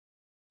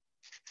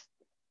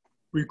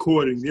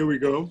Recording. There we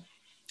go.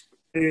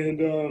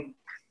 And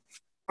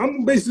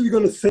I'm basically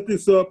going to set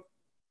this up,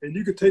 and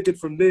you can take it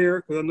from there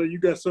because I know you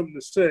got something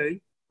to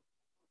say.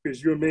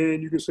 Because you're a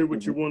man, you can say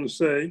what you want to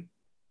say.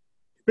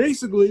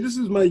 Basically, this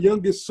is my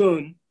youngest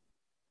son,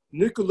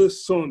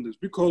 Nicholas Saunders.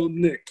 We call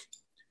him Nick.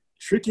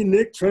 Tricky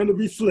Nick, trying to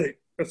be slick.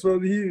 That's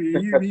what he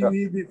for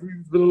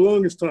the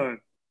longest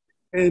time.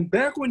 And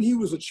back when he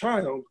was a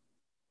child,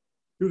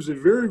 he was a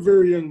very,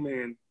 very young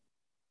man.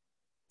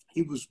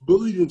 He was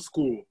bullied in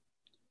school.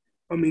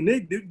 I mean, they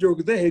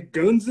jokers. They had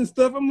guns and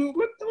stuff. I mean,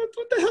 what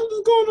the hell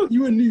is going on?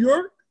 You in New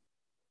York?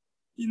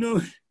 You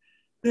know,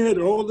 they had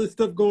all this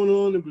stuff going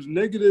on. It was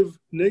negative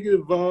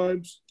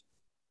vibes.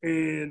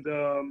 And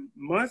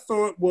my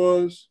thought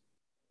was,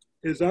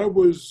 as I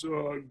was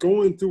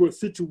going through a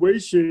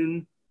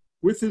situation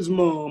with his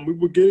mom, we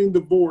were getting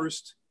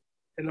divorced,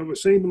 and I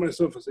was saying to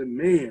myself, I said,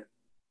 man,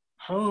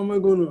 how am I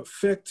going to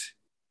affect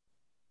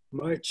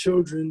my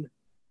children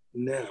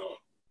now?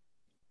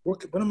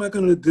 What am I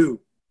going to do?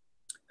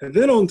 And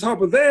then on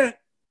top of that,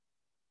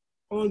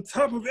 on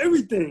top of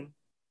everything,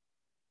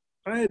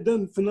 I had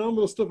done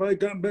phenomenal stuff. I had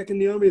gotten back in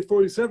the Army at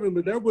 47,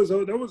 but that was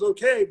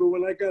okay. But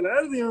when I got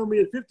out of the Army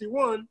at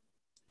 51,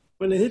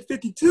 when I hit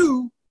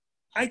 52,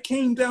 I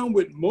came down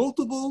with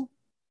multiple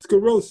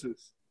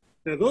sclerosis.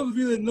 Now, those of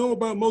you that know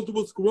about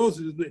multiple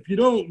sclerosis, if you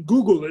don't,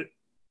 Google it,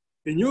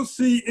 and you'll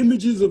see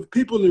images of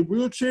people in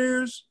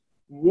wheelchairs,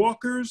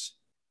 walkers,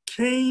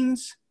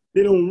 canes.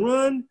 They don't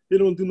run. They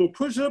don't do no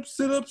push-ups,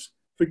 sit-ups.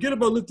 Forget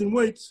about lifting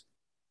weights.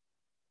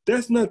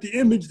 That's not the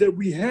image that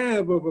we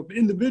have of an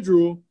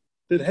individual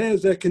that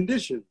has that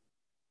condition.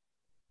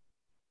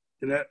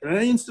 And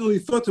I instantly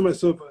thought to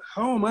myself,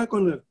 what am I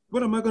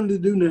going to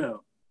do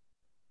now?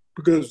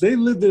 Because they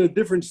lived in a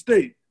different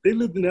state. They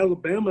lived in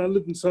Alabama. I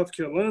lived in South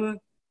Carolina.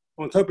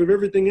 On top of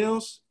everything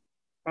else,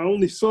 I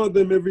only saw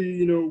them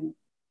every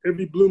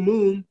blue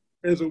moon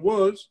as it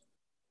was.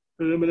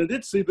 And then when I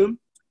did see them,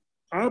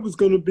 I was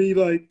going to be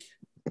like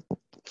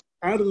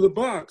out of the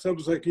box. I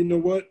was like, you know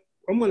what?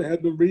 I'm going to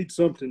have them read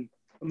something.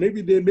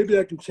 Maybe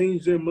I can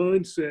change their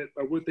mindset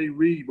by what they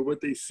read, by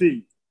what they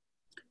see.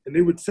 And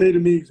they would say to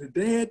me,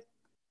 Dad,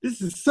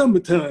 this is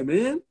summertime,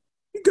 man.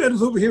 You got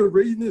us over here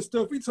reading this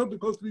stuff. We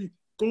supposed to be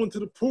going to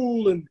the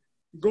pool and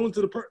going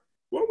to the park.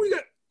 What we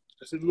got?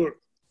 I said, look,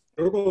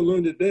 y'all going to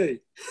learn today.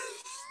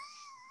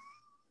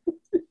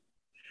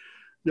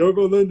 Y'all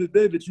going to learn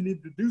today that you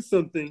need to do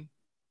something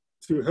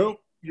to help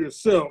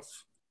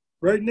yourself.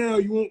 Right now,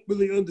 you won't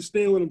really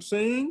understand what I'm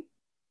saying,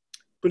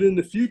 but in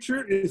the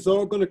future, it's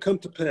all going to come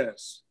to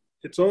pass.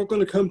 It's all going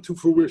to come to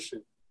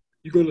fruition.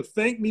 You're going to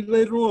thank me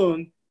later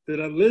on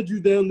that I led you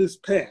down this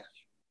path,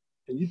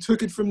 and you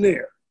took it from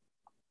there.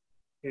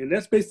 And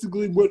that's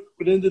basically what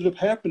ended up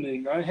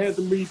happening. I had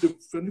them read, I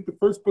think the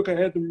first book I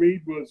had them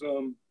read was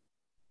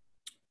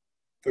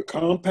The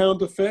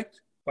Compound Effect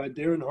by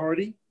Darren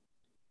Hardy.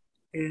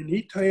 And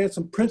he had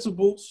some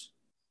principles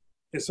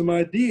and some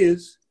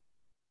ideas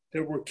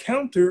that were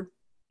counter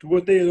to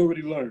what they had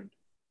already learned.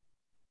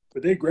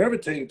 But they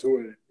gravitated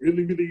toward it.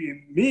 Really,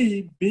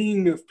 me,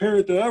 being the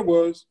parent that I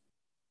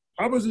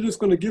wasn't just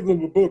going to give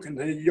them a book and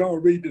say, y'all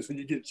read this when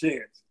you get a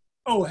chance.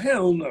 Oh,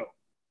 hell no.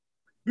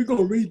 We're going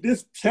to read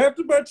this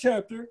chapter by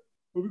chapter,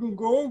 but we're going to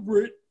go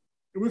over it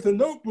with a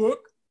notebook,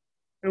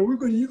 and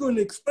you're going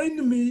to explain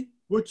to me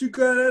what you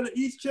got out of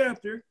each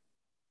chapter.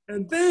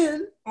 And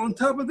then, on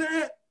top of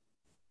that,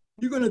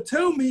 you're going to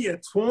tell me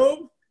at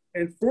 12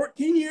 and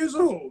 14 years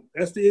old,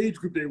 that's the age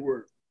group they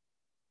were,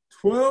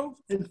 12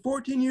 and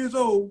 14 years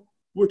old,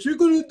 what you're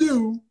going to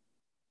do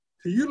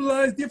to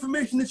utilize the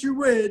information that you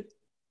read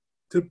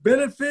to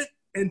benefit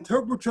and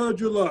turbocharge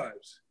your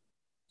lives.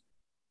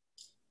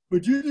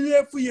 Would you do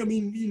that for you? I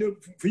mean,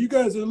 for you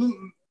guys that are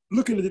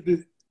looking at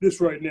this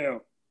right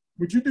now,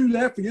 would you do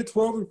that for your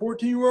 12 and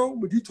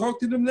 14-year-old? Would you talk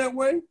to them that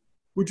way?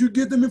 Would you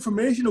give them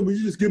information, or would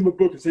you just give them a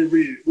book and say,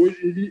 read it? Well,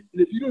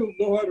 if you don't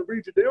know how to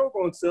read your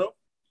doggone self,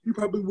 you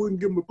probably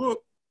wouldn't give them a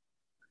book.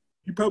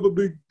 You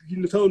probably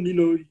tell them,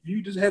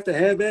 you just have to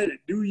have at it.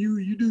 Do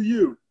you do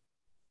you.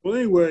 Well,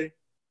 anyway,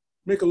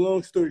 make a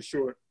long story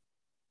short,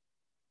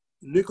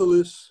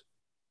 Nicholas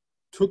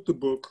took the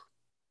book,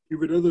 he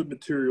read other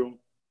material,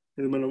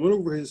 and when I went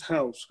over his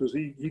house, because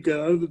he got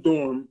out of the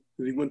dorm,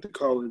 because he went to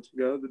college, he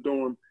got out of the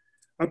dorm,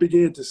 I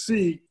began to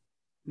see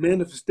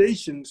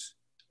manifestations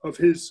of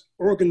his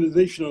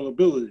organizational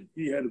ability.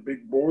 He had a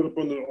big board up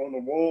on the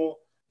wall.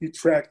 He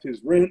tracked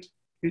his rent.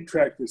 He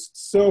tracked his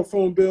cell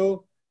phone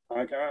bill.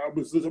 I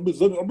was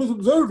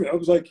observing. I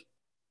was like,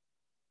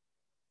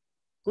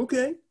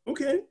 okay.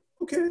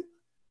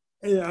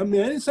 And I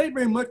mean, I didn't say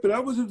very much, but I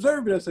was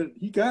observing. I said,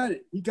 he got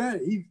it.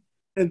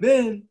 And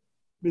then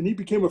when he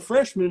became a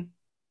freshman,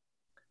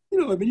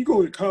 like when you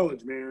go to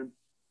college, man,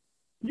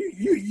 when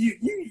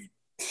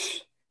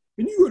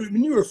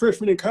you're a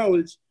freshman in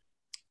college,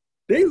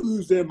 they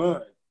lose their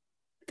mind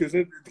because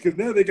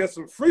now they got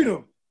some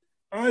freedom.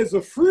 Eyes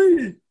are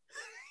free.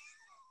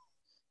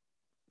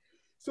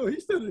 So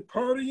he started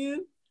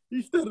partying.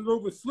 He started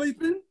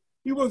oversleeping.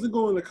 He wasn't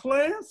going to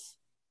class,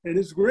 and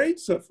his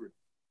grades suffered.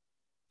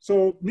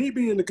 So me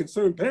being the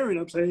concerned parent,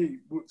 I'm saying,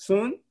 hey,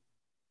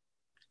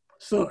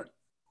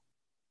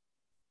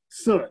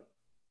 son,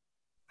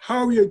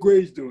 how are your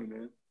grades doing,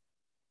 man?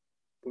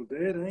 Well,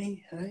 Dad, I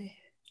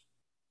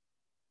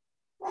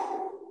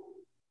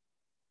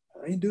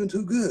ain't doing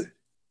too good.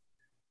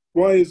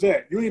 Why is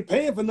that? You ain't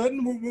paying for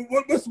nothing.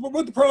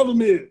 What the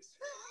problem is?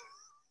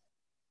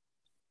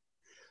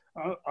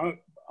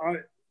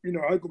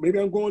 Maybe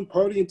I'm going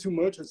partying too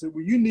much. I said,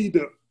 well, you need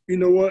to, you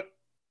know what?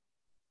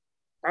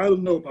 I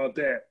don't know about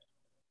that.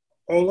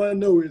 All I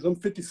know is I'm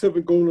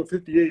 57 going on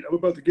 58. I'm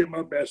about to get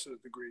my bachelor's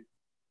degree.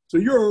 So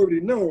you already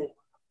know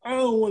I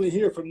don't want to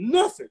hear from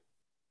nothing.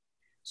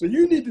 So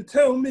you need to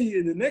tell me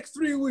in the next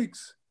 3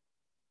 weeks,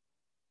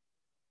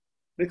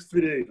 next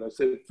 3 days, I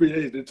said 3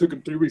 days, it took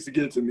him 3 weeks to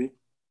get it to me.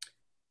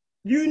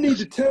 You need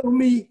to tell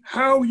me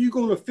how you're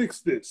going to fix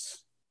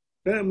this.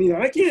 I mean,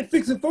 I can't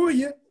fix it for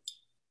you.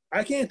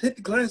 I can't take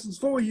the classes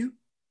for you.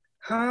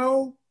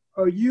 How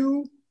are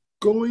you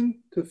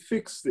going to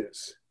fix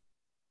this?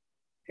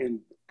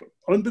 And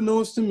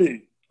unbeknownst to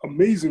me,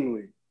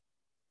 amazingly,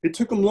 it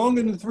took him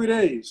longer than 3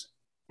 days.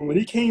 And when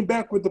he came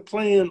back with the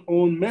plan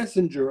on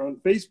Messenger on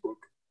Facebook,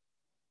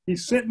 he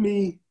sent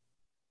me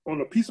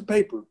on a piece of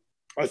paper.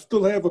 I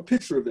still have a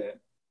picture of that,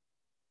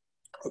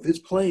 of his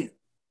plan,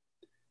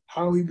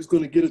 how he was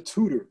going to get a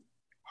tutor,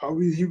 how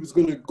he was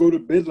going to go to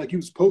bed like he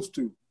was supposed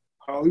to,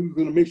 how he was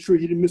going to make sure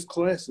he didn't miss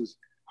classes,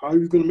 how he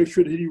was going to make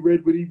sure that he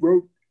read what he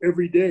wrote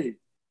every day.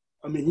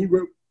 I mean, he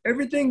wrote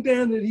everything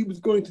down that he was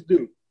going to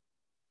do.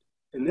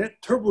 And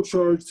that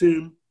turbocharged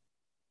him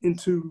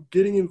into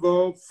getting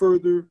involved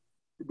further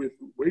with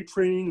weight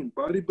training and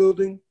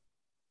bodybuilding.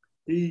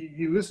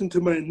 He listened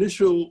to my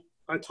initial,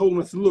 I told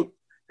him, I said, look,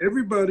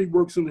 everybody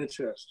works on their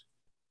chest.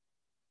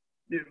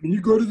 When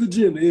you go to the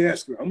gym, they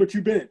ask you, how much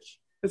you bench?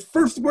 That's the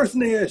first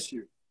question they ask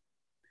you.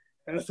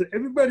 And I said,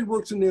 everybody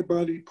works in their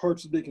body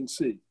parts that they can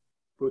see.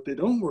 But what they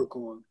don't work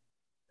on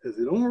is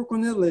they don't work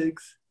on their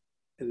legs,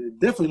 and they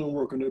definitely don't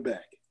work on their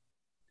back.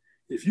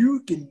 If you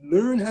can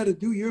learn how to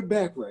do your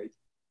back right,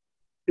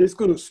 it's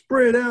going to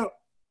spread out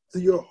to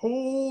your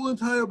whole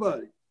entire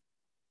body.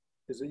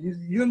 I said,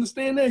 you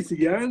understand that? He said,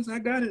 yeah, I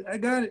got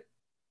it.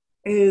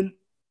 And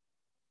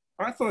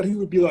I thought he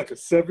would be like a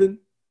 6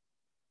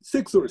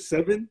 or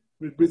 7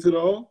 with it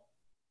all.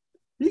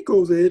 He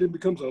goes ahead and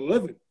becomes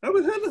 11. I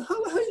mean,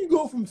 how you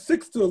go from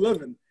 6 to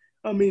 11?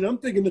 I mean, I'm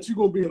thinking that you're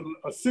going to be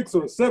a 6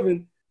 or a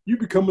 7. You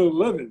become an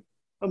 11.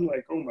 I'm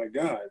like, oh my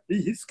God,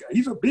 he's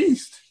a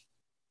beast.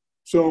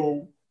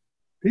 So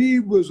he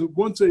was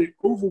once an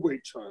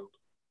overweight child.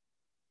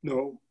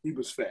 No, he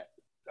was fat.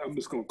 I'm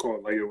just going to call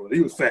it like it was. He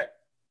was fat.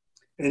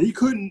 And he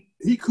couldn't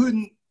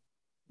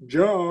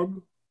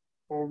jog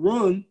or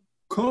run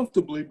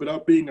comfortably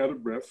without being out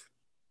of breath.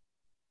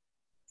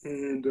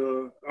 And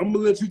I'm gonna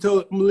let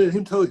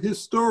him tell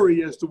his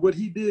story as to what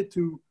he did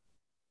to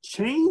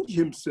change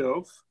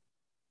himself.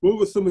 What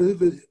were some of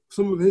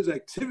his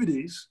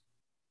activities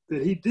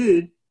that he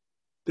did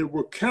that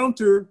were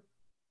counterintuitive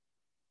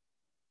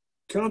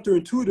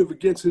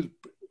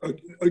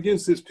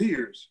against his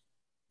peers?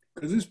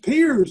 Because his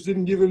peers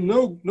didn't give him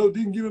no love.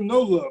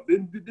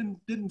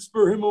 Didn't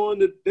spur him on.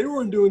 That they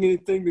weren't doing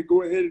anything to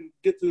go ahead and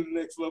get to the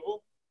next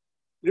level.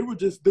 They were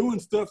just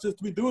doing stuff just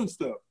to be doing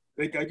stuff.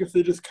 I guess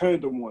they just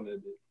kind of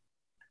wanted it.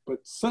 But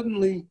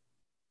suddenly,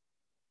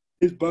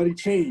 his body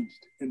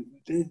changed, and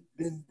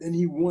then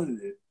he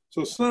wanted it.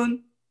 So,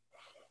 son,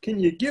 can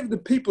you give the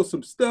people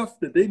some stuff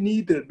that they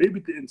need that maybe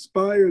to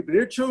inspire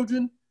their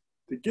children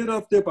to get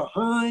off their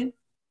behind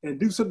and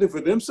do something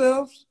for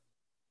themselves?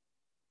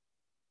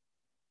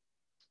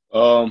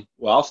 Well,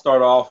 I'll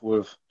start off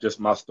with just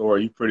my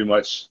story. You pretty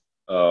much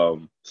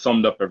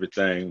summed up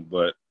everything.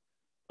 But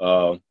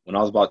when I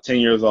was about 10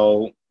 years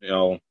old,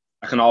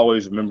 I can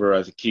always remember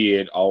as a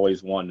kid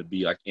always wanting to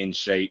be like in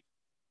shape,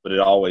 but it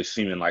always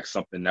seeming like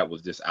something that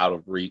was just out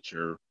of reach,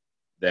 or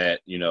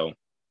that,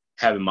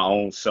 having my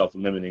own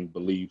self-limiting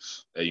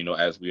beliefs that,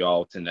 as we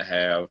all tend to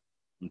have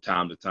from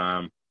time to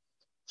time.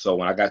 So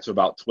when I got to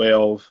about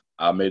 12,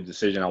 I made a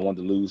decision I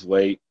wanted to lose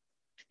weight.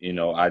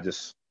 I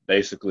just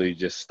basically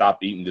just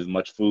stopped eating as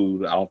much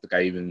food. I don't think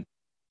I even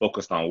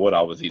focused on what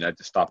I was eating. I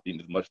just stopped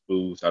eating as much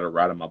food, started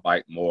riding my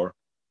bike more,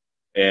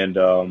 and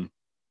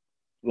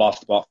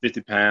lost about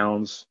 50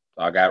 pounds.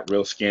 I got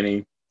real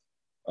skinny.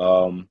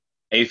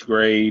 8th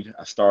grade,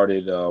 I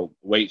started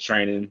weight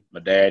training. My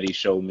daddy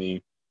showed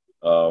me,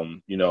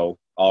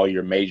 all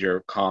your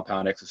major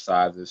compound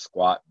exercises: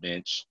 squat,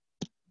 bench,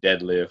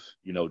 deadlift,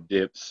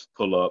 dips,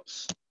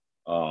 pull-ups,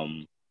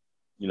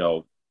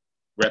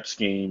 rep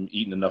scheme,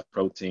 eating enough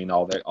protein,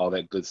 all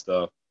that good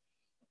stuff.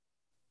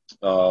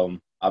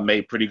 I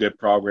made pretty good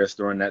progress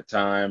during that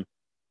time.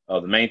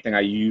 The main thing I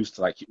used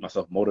to keep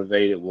myself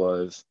motivated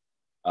was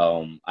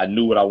I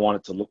knew what I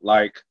wanted to look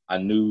like. I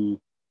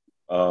knew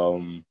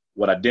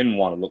what I didn't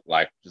want to look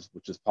like,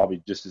 which is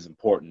probably just as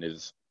important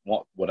as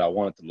what I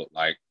wanted to look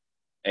like.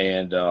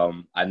 And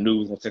I knew it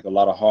was going to take a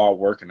lot of hard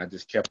work, and I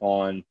just kept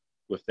on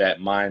with that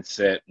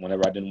mindset.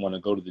 Whenever I didn't want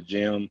to go to the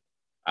gym,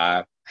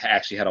 I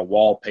actually had a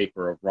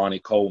wallpaper of Ronnie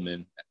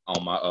Coleman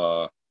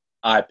on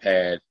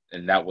iPad,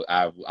 and that would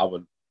I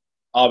would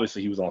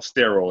obviously he was on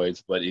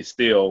steroids, but it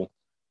still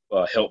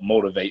helped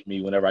motivate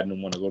me whenever I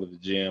didn't want to go to the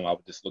gym. I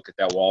would just look at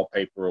that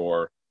wallpaper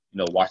or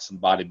watch some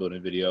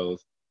bodybuilding videos,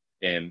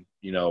 and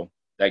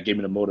that gave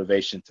me the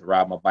motivation to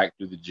ride my bike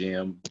through the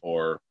gym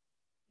or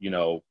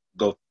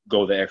go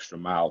the extra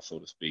mile, so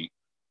to speak.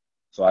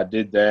 So I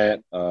did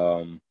that.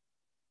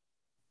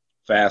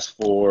 Fast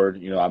forward,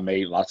 I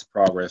made lots of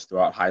progress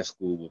throughout high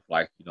school with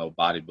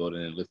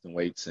bodybuilding and lifting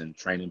weights and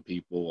training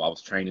people. I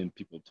was training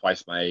people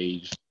twice my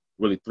age,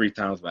 really 3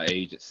 times my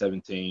age at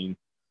 17.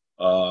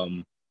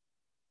 Um,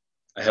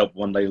 I helped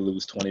one lady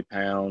lose 20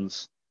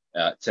 pounds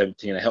at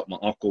 17. I helped my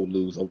uncle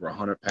lose over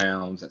 100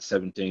 pounds at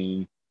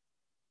 17.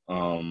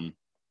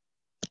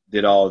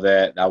 Did all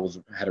that.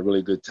 Had a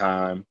really good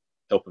time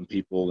helping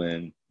people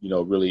and,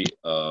 really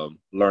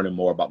learning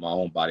more about my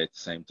own body at the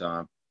same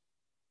time.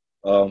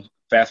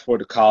 Fast forward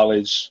to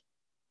college,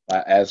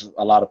 as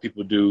a lot of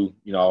people do,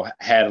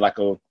 had like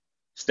a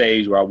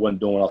stage where I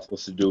wasn't doing what I was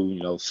supposed to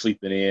do,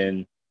 sleeping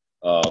in,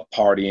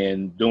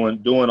 partying,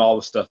 doing all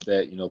the stuff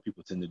that,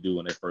 people tend to do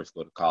when they first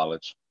go to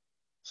college.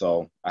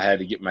 So I had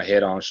to get my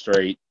head on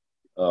straight.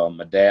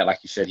 My dad, like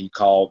you said, he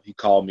called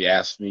me,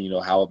 asked me,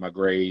 how were my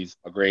grades?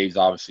 My grades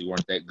obviously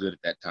weren't that good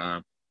at that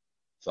time.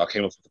 So I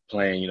came up with a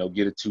plan,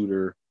 get a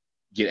tutor,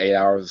 get 8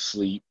 hours of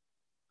sleep,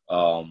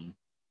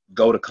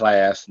 go to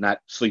class,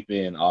 not sleep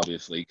in,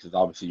 obviously, because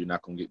obviously you're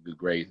not going to get good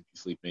grades if you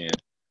sleep in.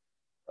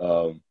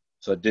 So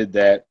I did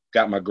that,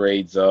 got my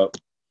grades up.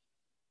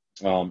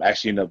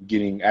 Actually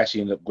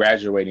ended up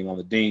graduating on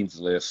the dean's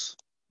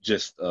list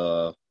just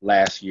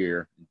last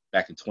year,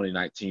 back in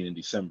 2019 in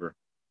December.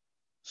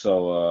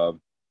 So,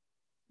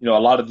 a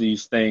lot of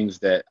these things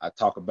that I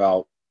talk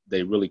about,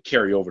 they really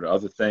carry over to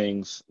other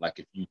things. Like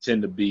if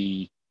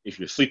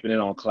you're sleeping in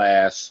on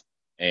class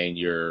and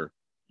you're,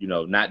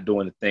 not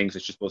doing the things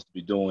that you're supposed to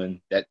be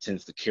doing, that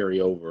tends to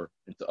carry over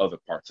into other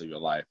parts of your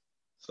life.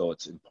 So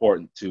it's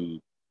important to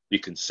be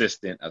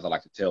consistent, as I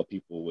like to tell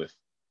people, with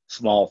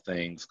small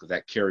things, because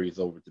that carries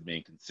over to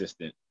being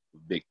consistent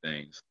with big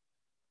things.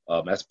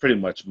 That's pretty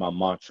much my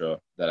mantra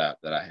that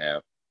I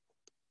have.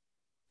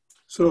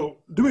 So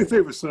do me a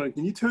favor, son.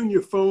 Can you turn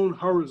your phone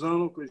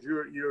horizontal because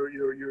your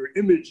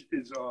image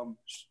is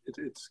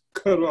it's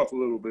cut off a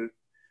little bit.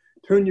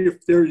 There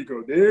you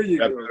go. There you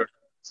go. Better.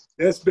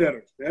 That's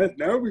better.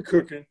 Now we're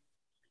cooking.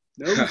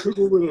 Now we're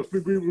cooking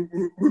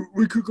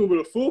we're cooking with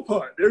a full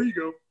pot. There you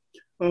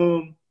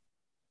go.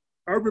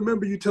 I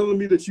remember you telling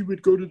me that you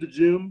would go to the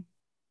gym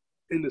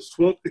in the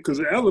swamp because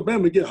in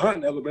Alabama it get hot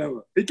in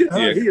Alabama. It get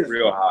hot here.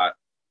 Real hot.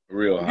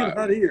 It get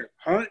hot here.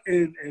 Hot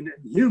and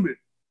humid.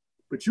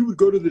 But you would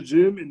go to the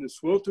gym in the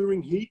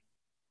sweltering heat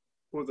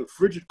or the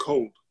frigid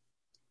cold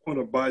on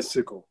a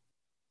bicycle.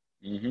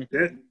 Mm-hmm.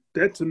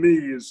 That to me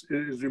is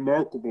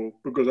remarkable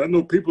because I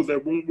know people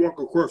that won't walk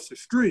across the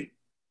street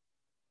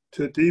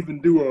to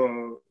even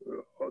do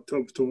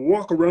to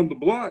walk around the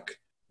block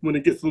when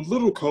it gets a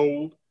little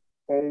cold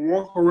or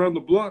walk around the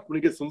block when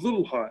it gets a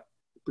little hot.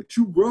 But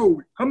you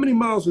rode. How many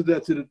miles was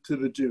that to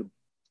the gym?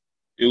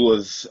 It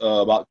was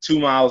about 2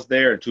 miles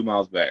there and 2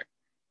 miles back.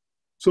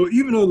 So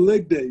even on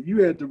leg day,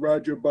 you had to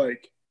ride your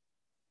bike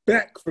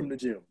back from the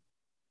gym.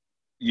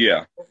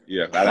 Yeah.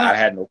 I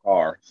had no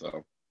car,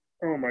 so.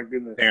 Oh my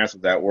goodness. Parents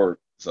was at work,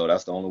 so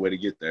that's the only way to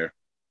get there.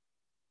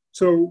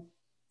 So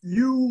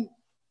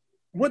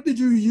what did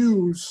you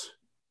use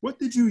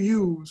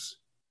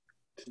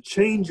to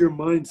change your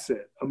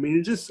mindset?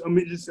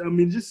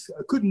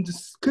 Couldn't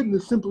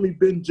have simply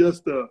been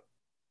just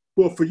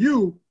for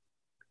you.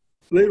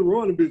 Later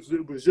on,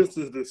 it was just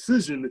a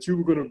decision that you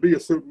were going to be a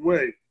certain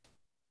way.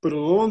 But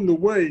along the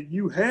way,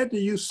 you had to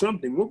use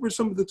something. What were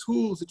some of the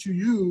tools that you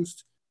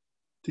used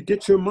to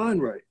get your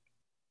mind right?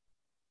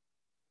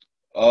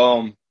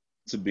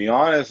 To be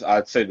honest,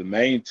 I'd say the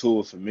main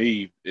tool for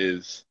me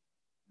is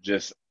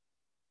just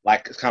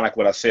it's kind of like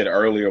what I said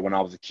earlier. When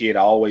I was a kid,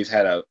 I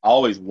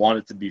always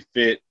wanted to be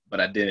fit, but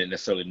I didn't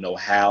necessarily know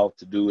how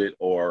to do it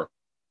or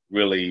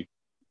really,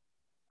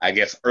 I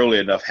guess, early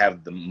enough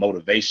have the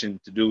motivation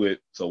to do it.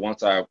 So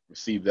once I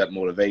received that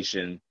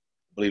motivation,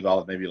 I believe I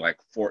was maybe like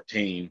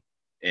 14,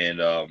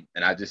 and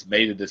I just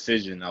made a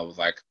decision. I was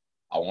like,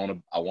 I want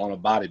to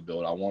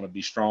bodybuild. I want to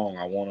be strong.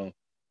 I want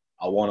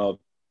to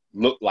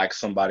look like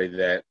somebody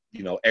that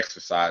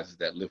exercises,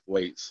 that lift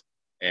weights.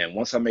 And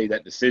once I made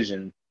that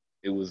decision,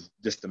 it was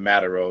just a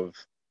matter of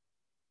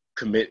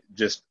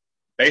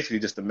basically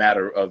just a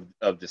matter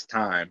of this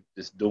time,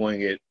 just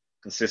doing it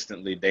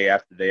consistently day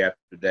after day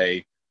after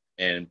day,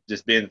 and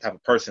just being the type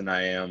of person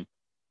I am.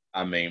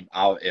 I mean,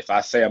 if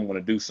I say I'm going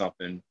to do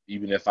something,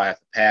 even if I have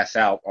to pass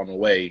out on the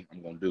way,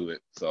 I'm going to do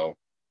it. So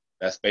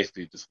that's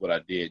basically just what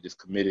I did. Just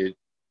committed,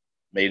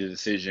 made a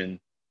decision,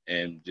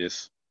 and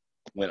just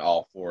went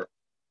all for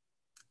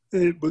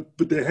it.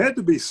 But there had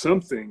to be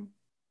something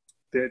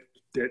that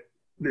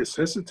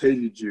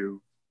necessitated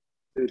you,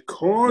 that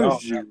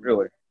caused you. Not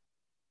really.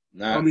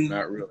 Not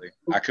really.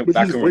 I can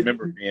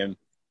remember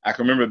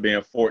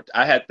being 14.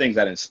 I had things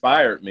that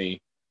inspired me,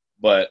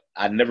 but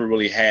I never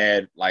really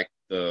had like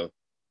the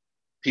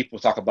people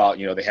talk about,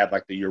 they have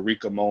like the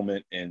eureka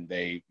moment and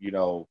they,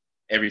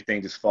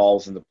 everything just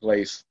falls into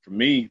place. For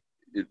me,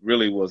 it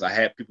really was, I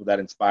had people that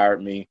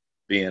inspired me,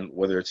 being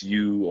whether it's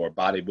you or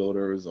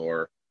bodybuilders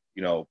or,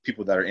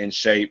 people that are in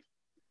shape.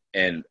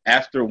 And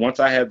once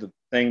I have the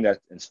thing that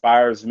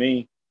inspires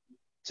me,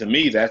 to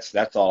me,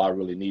 that's all I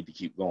really need to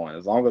keep going.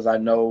 As long as I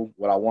know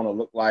what I want to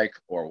look like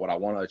or what I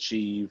want to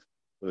achieve,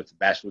 whether it's a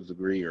bachelor's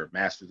degree or a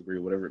master's degree,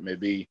 whatever it may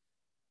be,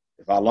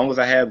 as long as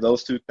I have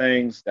those two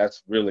things,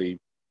 that's really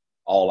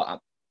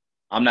all.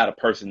 I'm not a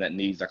person that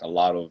needs like a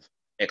lot of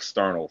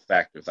external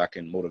factors. I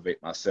can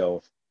motivate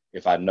myself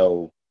if I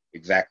know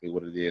exactly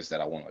what it is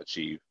that I want to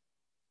achieve.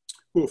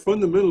 Well,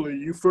 fundamentally,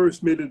 you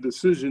first made a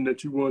decision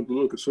that you wanted to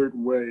look a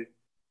certain way,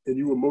 and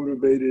you were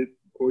motivated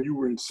or you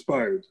were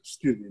inspired.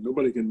 Excuse me.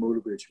 Nobody can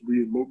motivate you.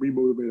 We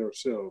motivate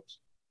ourselves,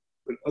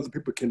 but other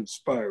people can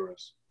inspire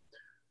us.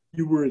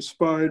 You were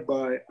inspired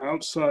by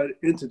outside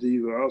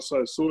entities or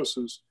outside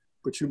sources,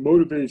 but you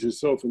motivated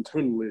yourself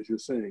internally, as you're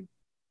saying.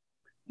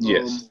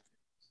 Yes.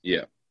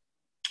 Yeah.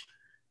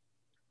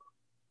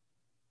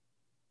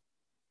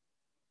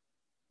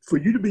 For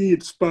you to be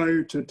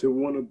inspired to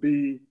want to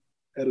be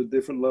at a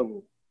different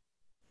level,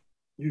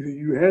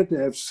 you had to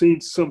have seen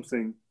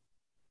something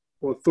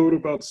or thought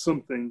about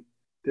something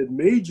that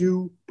made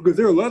you, because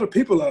there are a lot of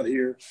people out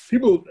here,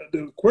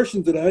 the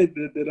questions that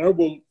I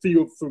will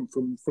feel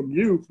from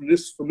you,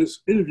 from this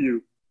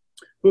interview,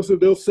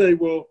 they'll say,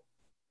 well,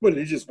 what, did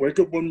he just wake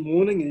up one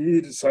morning and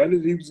he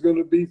decided he was going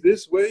to be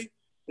this way?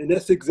 And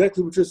that's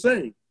exactly what you're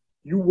saying.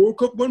 You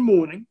woke up one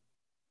morning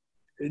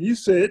and you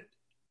said,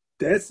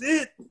 that's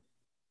it.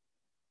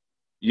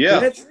 Yeah.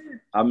 That's it.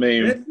 I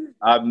mean,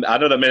 I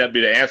know that may not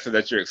be the answer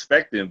that you're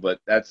expecting, but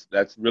that's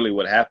really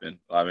what happened.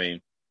 I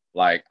mean,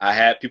 like, I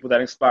had people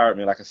that inspired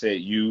me. Like I said,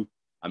 you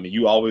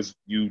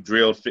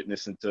drilled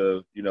fitness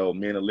into,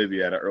 me and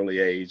Olivia at an early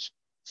age.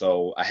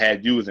 So I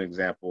had you as an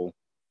example.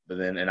 But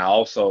then, and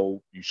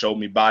you showed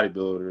me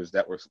bodybuilders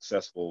that were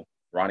successful: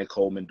 Ronnie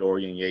Coleman,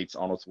 Dorian Yates,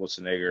 Arnold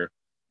Schwarzenegger,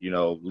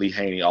 Lee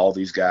Haney, all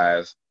these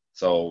guys.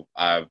 So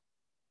I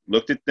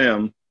looked at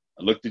them,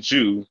 I looked at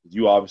you.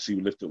 You obviously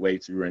lifted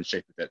weights, you were in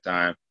shape at that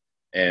time.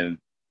 And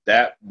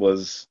that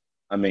was,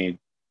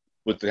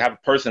 with the type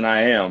of person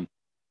I am,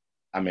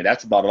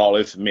 that's about all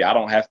it is for me. I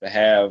don't have to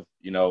have,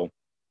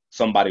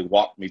 somebody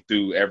walk me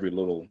through every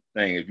little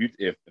thing.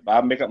 If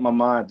I make up my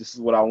mind, this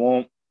is what I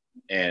want,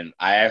 and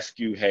I ask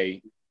you,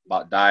 hey,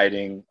 about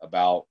dieting,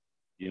 about,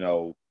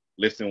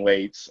 lifting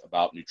weights,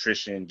 about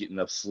nutrition, getting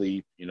enough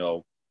sleep,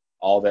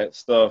 all that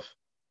stuff,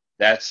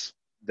 that's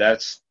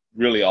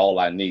really all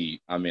I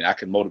need. I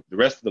can the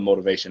rest of the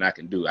motivation I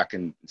can do. I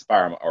can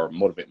inspire or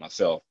motivate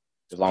myself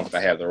as long as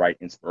I have the right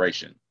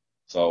inspiration.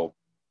 So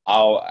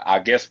I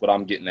guess what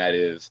I'm getting at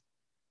is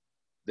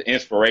the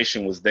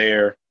inspiration was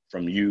there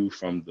from you,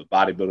 from the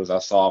bodybuilders I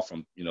saw,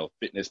 from,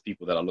 fitness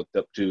people that I looked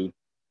up to,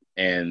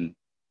 and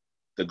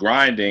the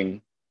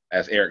grinding,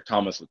 as Eric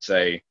Thomas would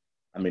say,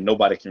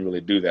 nobody can really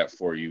do that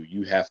for you.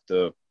 You have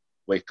to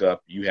wake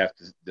up. You have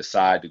to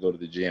decide to go to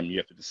the gym. You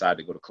have to decide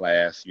to go to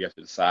class. You have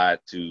to decide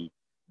to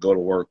go to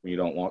work when you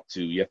don't want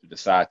to. You have to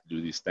decide to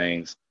do these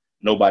things.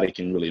 Nobody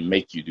can really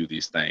make you do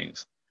these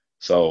things.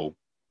 So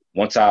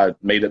once I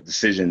made a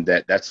decision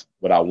that that's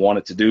what I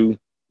wanted to do,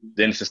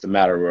 then it's just a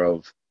matter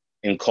of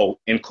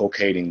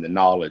inculcating the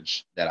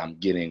knowledge that I'm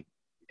getting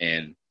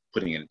and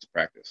putting it into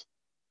practice.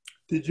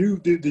 Did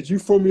you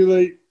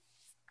formulate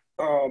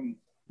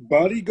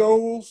body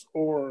goals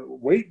or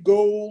weight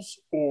goals,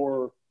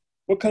 or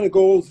what kind of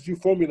goals did you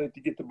formulate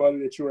to get the body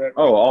that you're at?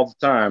 Oh, all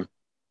the time.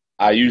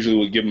 I usually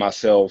would give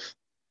myself,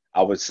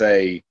 I would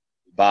say,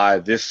 by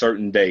this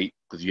certain date,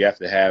 because you have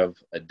to have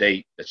a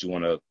date that you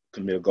want to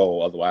commit a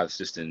goal. Otherwise,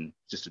 it's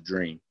just a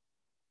dream.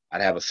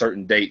 I'd have a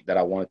certain date that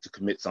I wanted to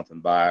commit something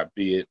by,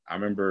 be it, I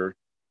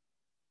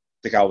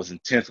think I was in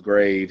 10th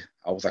grade.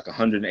 I was like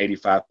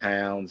 185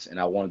 pounds, and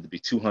I wanted to be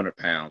 200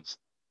 pounds.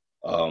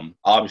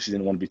 Obviously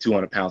didn't want to be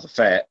 200 pounds of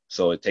fat,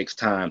 so it takes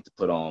time to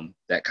put on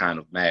that kind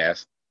of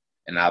mass.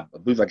 And I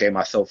believe I gave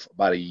myself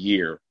about a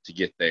year to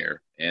get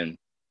there. And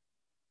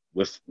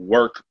with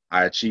work,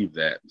 I achieved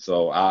that.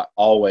 So I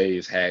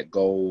always had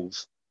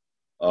goals.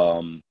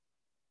 I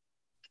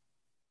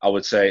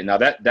would say, now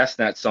that's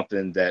not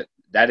something that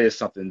is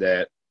something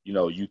that,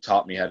 you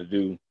taught me how to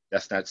do.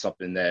 That's not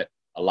something that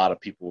a lot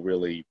of people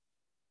really,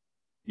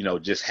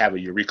 just have a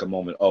eureka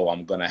moment. Oh,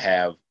 I'm going to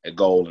have a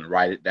goal and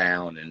write it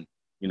down and,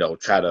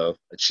 try to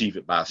achieve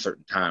it by a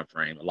certain time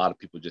frame. A lot of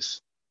people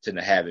just tend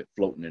to have it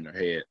floating in their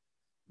head.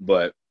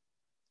 But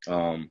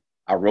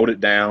I wrote it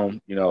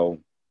down,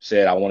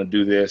 said I want to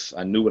do this.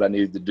 I knew what I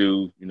needed to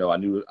do. I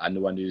knew I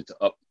needed to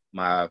up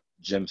my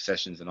gym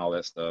sessions and all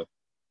that stuff.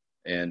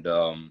 And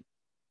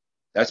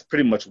that's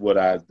pretty much what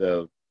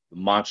the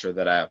mantra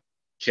that I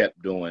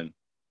kept doing.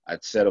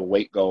 I'd set a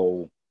weight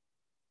goal.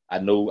 I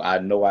know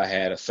I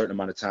had a certain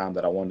amount of time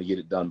that I wanted to get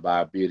it done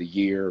by, be it a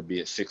year, be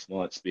it 6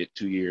 months, be it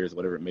 2 years,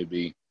 whatever it may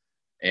be.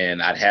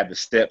 And I'd have the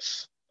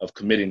steps of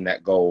committing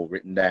that goal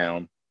written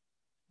down: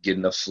 get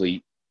enough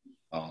sleep,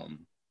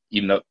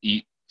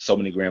 eat so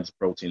many grams of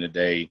protein a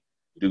day,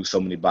 do so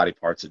many body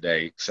parts a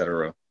day,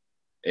 etc.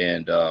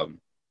 And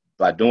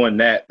by doing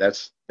that,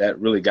 that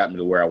really got me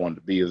to where I wanted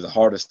to be. It was the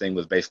hardest thing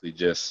was basically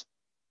just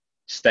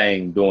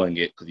staying doing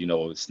it because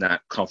it's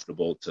not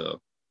comfortable to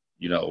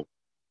you know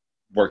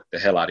work the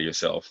hell out of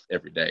yourself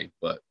every day,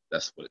 but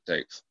that's what it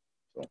takes.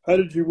 So, How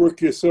did you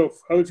work yourself?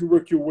 How did you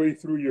work your way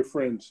through your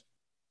friends?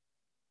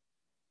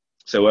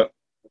 so what?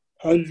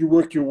 How did you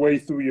work your way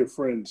through your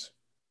friends?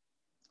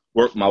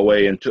 Work my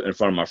way in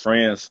front of my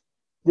friends.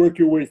 Work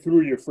your way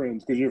through your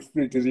friends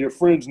because your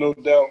friends no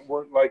doubt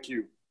weren't like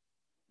you.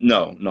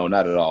 No, no,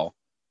 not at all.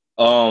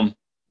 Um,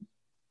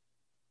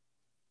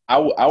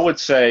 I would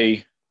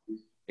say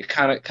it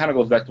kind of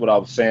goes back to what I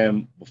was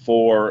saying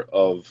before.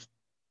 Of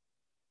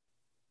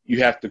you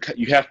have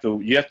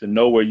to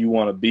know where you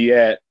want to be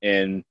at,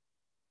 and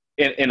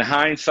in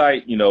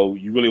hindsight, you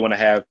really want to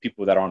have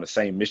people that are on the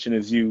same mission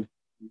as you.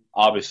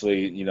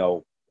 Obviously,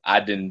 I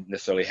didn't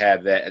necessarily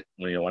have that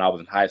when I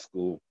was in high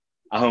school.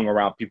 I hung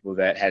around people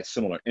that had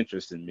similar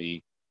interests in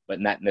me, but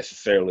not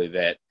necessarily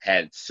that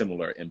had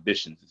similar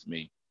ambitions as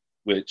me.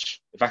 Which,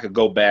 if I could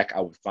go back,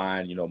 I would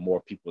find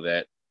more people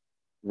that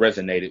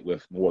resonated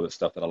with more of the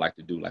stuff that I like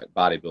to do, like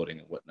bodybuilding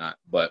and whatnot.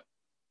 But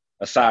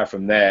aside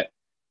from that,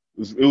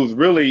 it was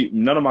really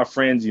none of my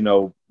friends,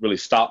 really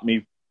stopped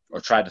me or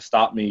tried to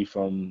stop me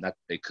from, not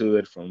that they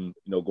could, from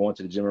going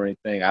to the gym or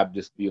anything. I'd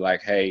just be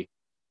like, hey,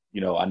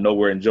 I know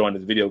we're enjoying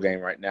this video game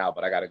right now,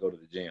 but I got to go to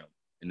the gym.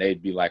 And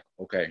they'd be like,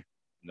 okay,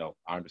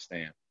 I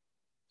understand.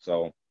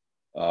 So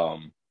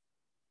um,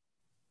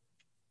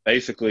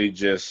 basically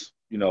just,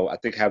 I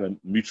think having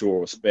mutual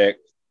respect,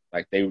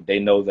 like they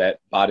know that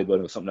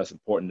bodybuilding is something that's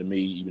important to me,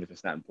 even if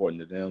it's not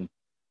important to them.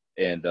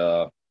 And,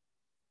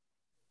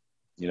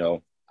 you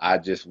know, I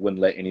just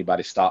wouldn't let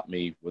anybody stop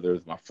me, whether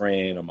it's my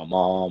friend or my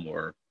mom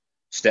or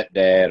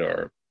stepdad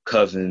or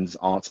cousins,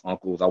 aunts,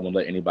 uncles. I wouldn't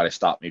let anybody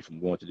stop me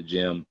from going to the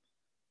gym,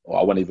 or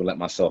I wouldn't even let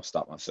myself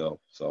stop myself.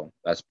 So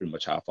that's pretty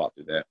much how I fought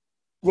through that.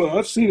 Well,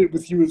 I've seen it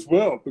with you as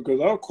well because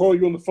I'll call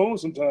you on the phone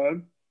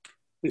sometime.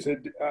 He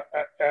said,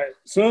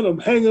 "Son, I'm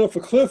hanging off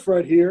a cliff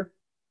right here,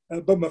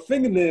 by my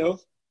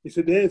fingernails." He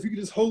said, "Dad, if you could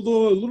just hold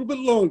on a little bit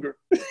longer,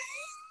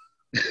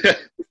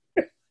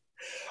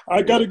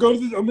 I got to go to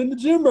this. I'm in the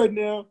gym right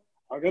now.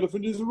 I got to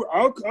finish.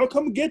 I'll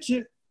come get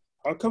you.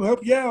 I'll come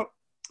help you out.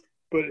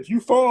 But if you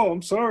fall,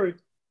 I'm sorry,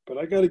 but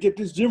I got to get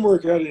this gym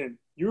workout in."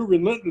 You're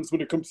relentless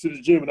when it comes to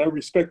the gym, and I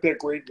respect that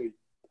greatly.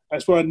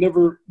 That's why I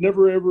never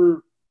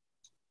ever,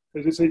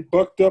 as they say,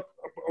 bucked up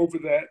over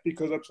that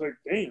because I was like,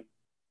 damn,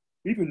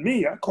 even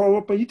me, I call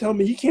up and he tell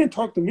me he can't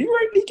talk to me,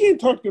 right? He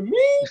can't talk to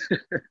me.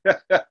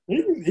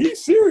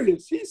 He's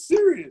serious. He's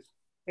serious.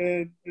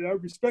 And I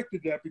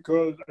respected that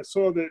because I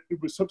saw that it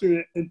was something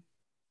that, and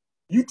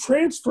you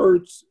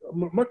transferred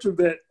much of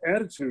that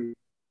attitude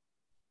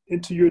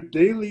into your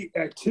daily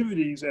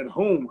activities at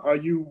home, how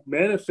you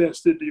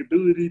manifested the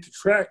ability to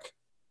track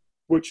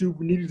what you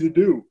needed to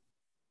do.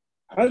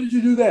 How did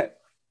you do that?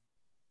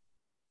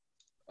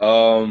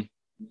 Um,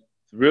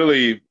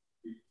 really,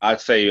 I'd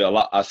say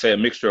a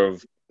mixture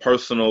of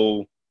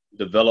personal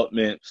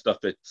development stuff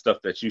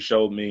that you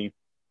showed me,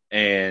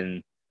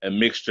 and a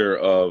mixture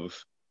of,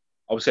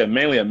 I would say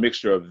mainly a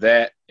mixture of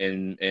that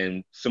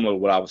and similar to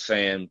what I was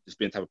saying, just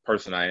being the type of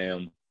person I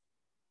am,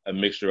 a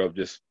mixture of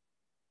just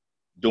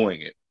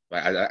doing it.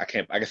 Like I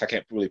can't, I guess I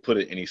can't really put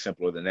it any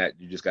simpler than that.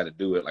 You just got to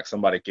do it. Like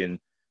somebody can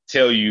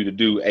tell you to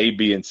do A,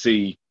 B, and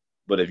C,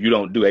 but if you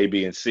don't do A,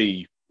 B, and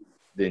C,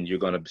 then you're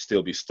gonna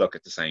still be stuck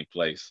at the same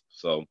place.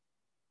 So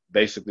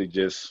basically,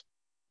 just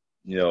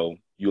you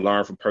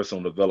learn from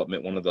personal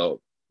development. One of the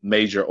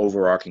major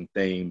overarching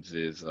themes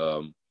is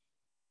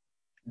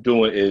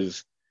doing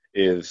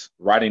is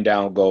writing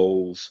down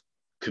goals,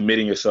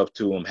 committing yourself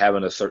to them,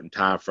 having a certain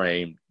time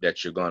frame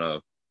that you're gonna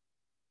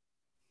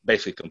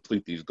basically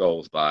complete these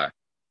goals by.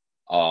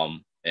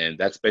 And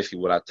that's basically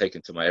what I take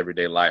into my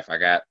everyday life. I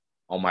got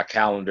on my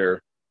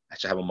calendar, I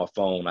should have on my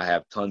phone, I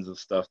have tons of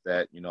stuff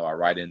that, I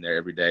write in there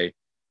every day,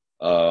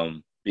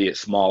 be it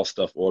small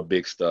stuff or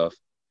big stuff.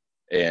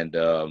 And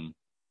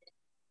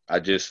I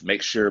just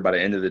make sure by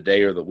the end of the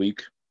day or the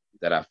week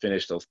that I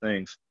finish those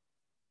things.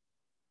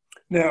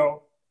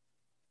 Now,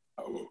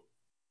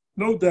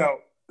 no doubt,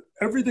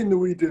 everything that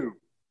we do,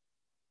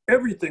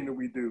 everything that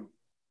we do,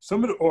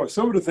 some of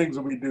the things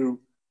that we do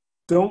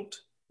don't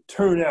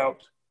turn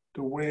out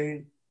the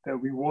way that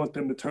we want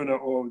them to turn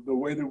out, or the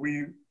way that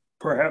we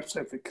perhaps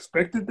have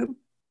expected them,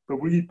 but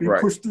we Right.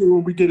 push through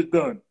and we get it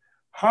done.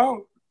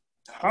 How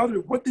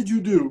what did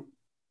you do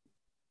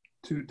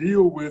to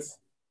deal with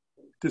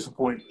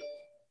disappointment?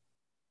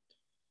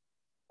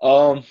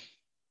 Um,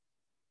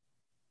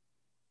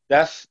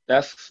 that's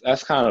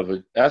kind of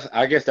a that's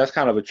I guess that's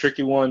kind of a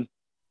tricky one,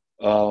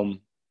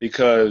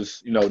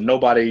 because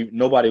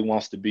nobody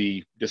wants to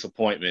be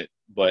disappointment,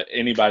 but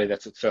anybody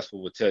that's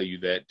successful will tell you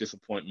that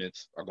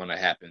disappointments are going to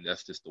happen.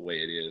 That's just the way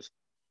it is.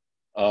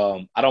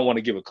 I don't want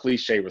to give a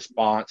cliche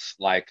response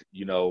like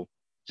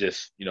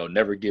just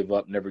never give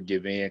up, never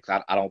give in,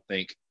 'cause I don't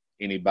think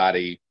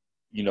anybody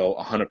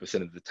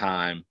 100% of the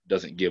time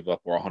doesn't give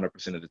up, or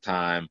 100% of the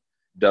time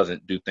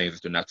doesn't do things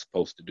that they're not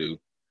supposed to do.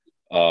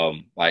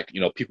 Like,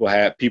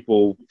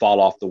 people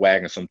fall off the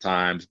wagon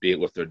sometimes, be it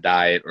with their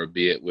diet or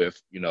be it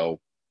with,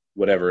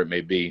 whatever it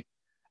may be.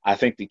 I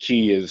think the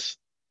key is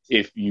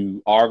if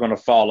you are going to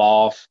fall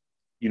off,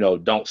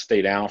 don't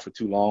stay down for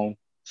too long.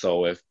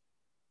 So if,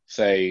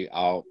 say,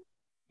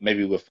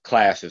 maybe with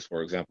classes,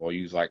 for example, I'll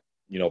use like,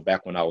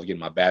 back when I was getting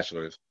my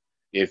bachelor's,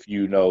 if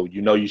you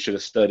should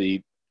have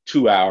studied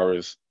 2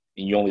 hours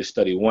and you only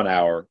study 1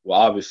 hour, well,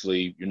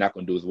 obviously you're not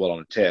going to do as well on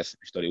the test if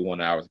you study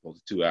 1 hour as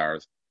opposed to 2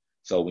 hours.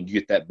 So when you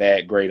get that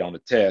bad grade on the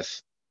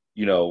test,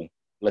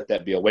 let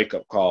that be a wake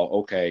up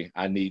call. Okay,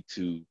 I need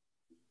to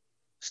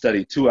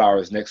study 2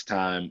 hours next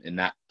time and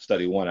not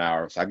study 1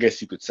 hour. So I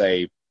guess you could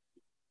say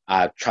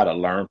I try to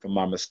learn from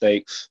my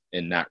mistakes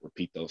and not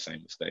repeat those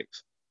same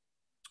mistakes.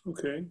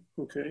 Okay.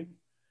 Okay.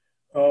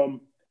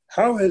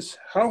 How has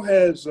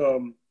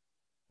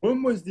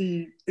when was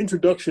the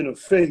introduction of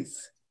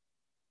faith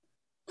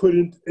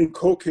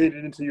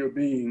inculcated into your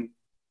being,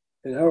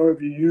 and how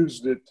have you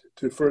used it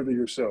to further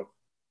yourself?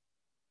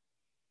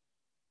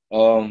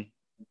 Um,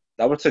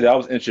 I would say that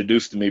was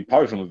introduced to me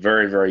probably from a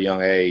very, very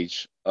young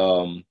age.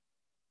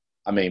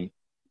 I mean,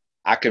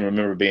 I can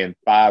remember being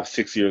 5,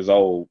 6 years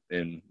old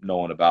and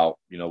knowing about,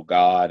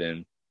 God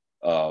and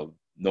uh,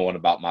 knowing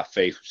about my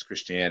faith, which is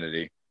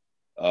Christianity.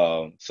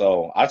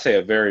 So I'd say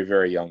a very,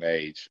 very young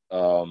age.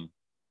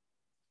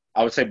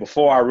 I would say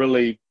before I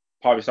really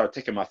probably started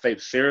taking my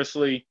faith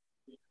seriously,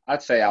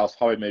 I'd say I was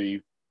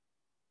probably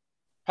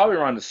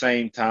around the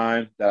same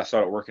time that I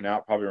started working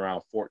out, probably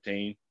around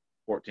 14,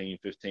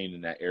 15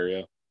 in that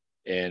area.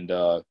 And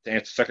to answer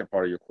the second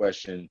part of your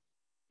question,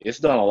 it's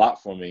done a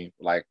lot for me.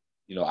 Like,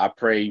 I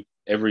pray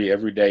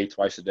every day,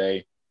 twice a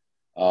day,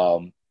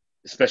 um,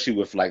 especially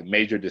with like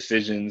major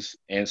decisions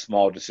and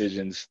small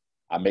decisions.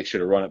 I make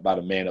sure to run it by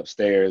the man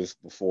upstairs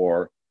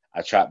before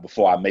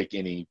I make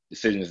any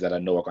decisions that I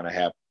know are going to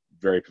have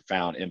very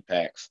profound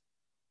impacts.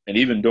 And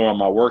even during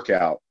my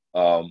workout,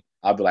 I'll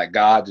be like,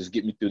 God, just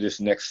get me through this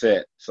next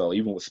set. So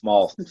even with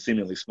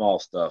seemingly small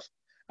stuff,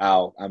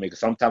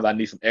 sometimes I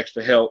need some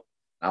extra help.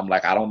 I'm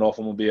like, I don't know if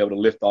I'm gonna be able to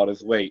lift all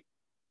this weight.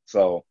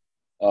 So,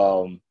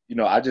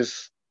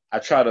 I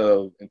try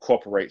to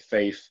incorporate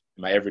faith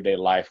in my everyday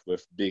life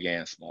with big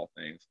and small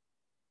things.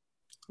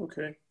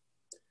 Okay.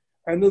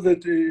 I know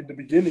that in the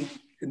beginning,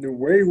 in the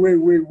way, way,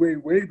 way, way,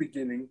 way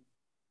beginning,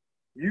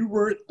 you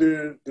weren't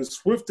the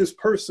swiftest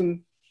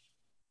person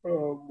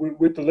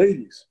with the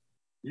ladies.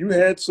 You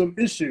had some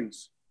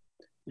issues.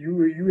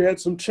 You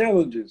had some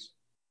challenges.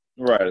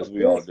 Right, as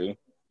we all do.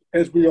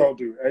 As we all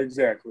do,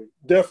 exactly,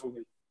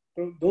 definitely.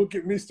 Don't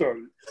get me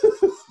started.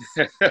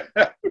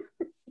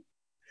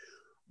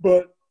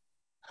 But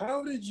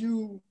how did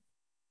you?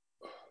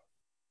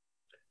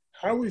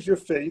 How was your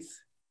faith,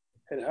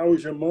 and how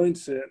was your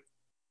mindset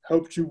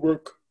helped you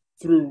work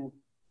through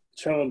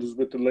challenges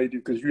with the lady?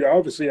 Because you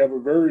obviously have a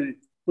very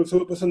what's her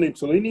name?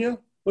 Selenia?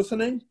 What's her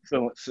name?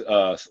 So,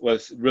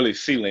 it's really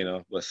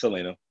Selena, but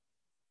Selena.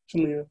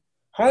 Selena.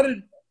 How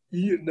did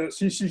you? Now,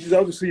 she's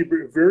obviously a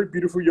very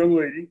beautiful young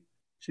lady.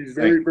 She's Thank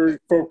very, you. very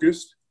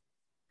focused,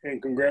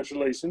 and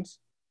congratulations.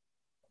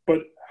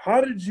 But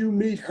how did you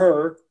meet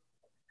her,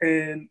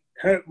 and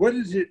what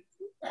is it?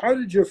 How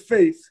did your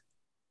faith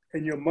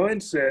and your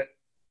mindset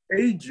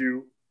aid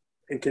you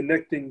in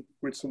connecting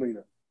with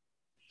Selena?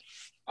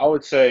 I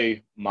would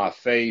say my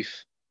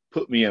faith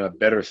put me in a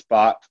better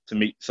spot to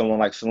meet someone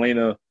like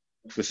Selena,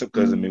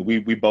 because I mean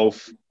we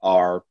both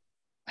are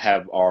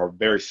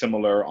very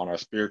similar on our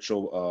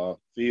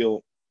spiritual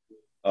field.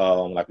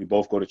 Like we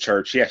both go to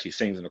church. She actually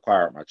sings in the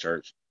choir at my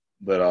church,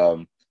 but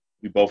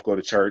we both go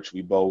to church.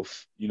 We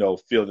both,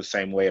 feel the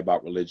same way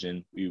about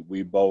religion.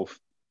 We both,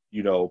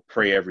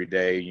 pray every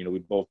day. We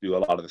both do a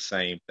lot of the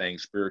same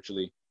things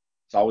spiritually.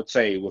 So I would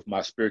say with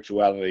my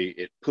spirituality,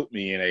 it put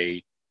me in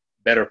a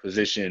better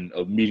position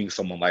of meeting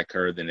someone like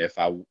her than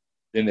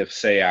if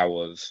say I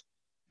was,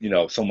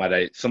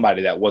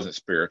 somebody that wasn't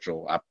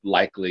spiritual. I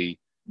likely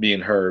me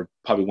and her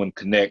probably wouldn't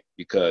connect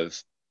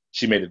because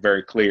she made it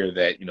very clear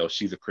that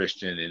she's a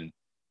Christian and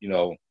you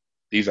know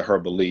these are her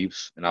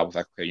beliefs, and I was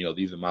like, okay,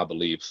 these are my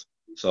beliefs,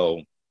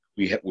 so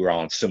we're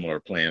on similar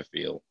playing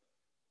field.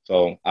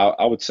 So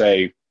I would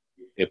say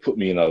it put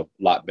me in a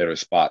lot better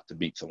spot to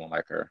meet someone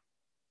like her.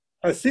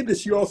 I see that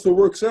she also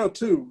works out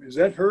too. Is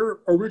that her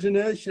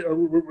origination,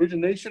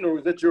 or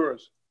is that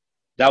yours?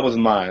 That was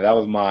mine. That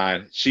was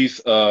mine.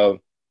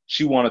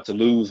 She wanted to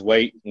lose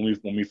weight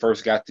when we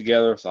first got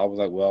together, so I was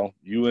like, well,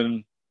 you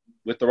and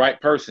with the right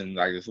person,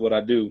 like this is what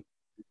I do.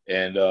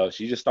 And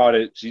she just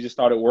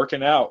started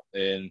working out,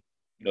 and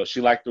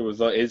she liked the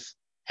result. It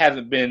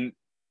hasn't been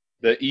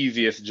the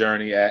easiest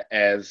journey,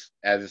 as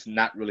it's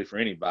not really for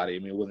anybody. I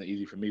mean, it wasn't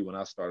easy for me when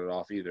I started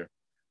off either.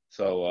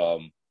 So,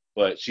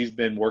 but she's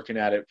been working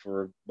at it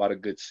for about a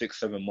good 6,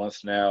 7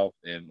 months now,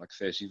 and like I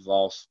said, she's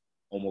lost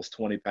almost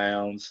 20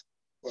 pounds.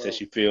 Says Wow.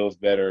 she feels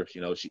better.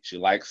 She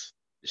likes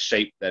the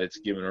shape that it's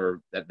given her,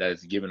 that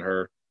it's given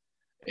her,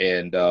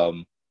 and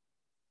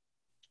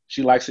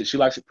she likes it. She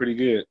likes it pretty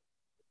good.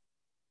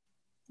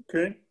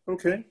 Okay.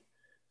 Okay.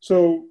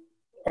 So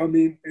I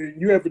mean,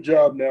 you have a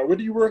job now. Where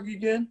do you work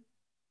again?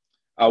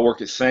 I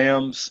work at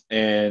Sam's,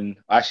 and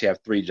I actually have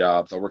three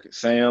jobs. I work at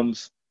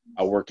Sam's.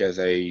 I work as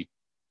a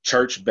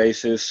church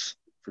basis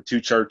for two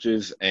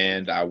churches,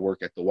 and I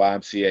work at the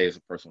YMCA as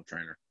a personal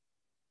trainer.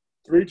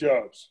 Three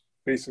jobs,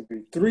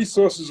 basically. Three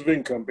sources of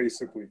income,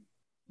 basically.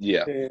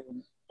 Yeah.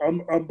 And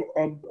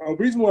the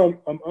reason why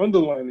I'm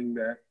underlining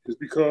that is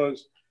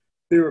because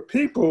there are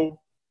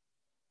people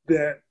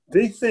that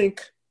they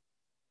think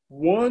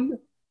one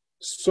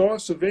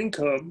source of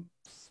income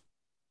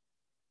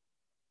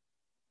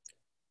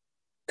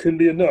can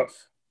be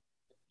enough.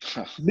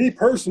 Me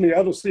personally,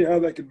 I don't see how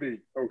that could be.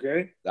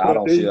 Okay, I but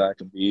don't see that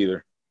can be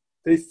either.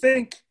 they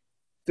think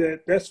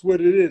that that's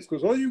what it is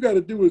because all you got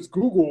to do is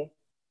Google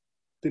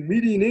the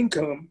median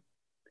income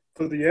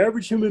for the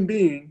average human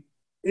being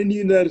in the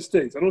United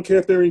States. I don't care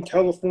if they're in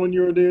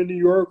California or they're in New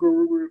York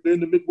or they're in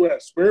the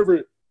Midwest,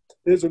 wherever.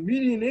 There's a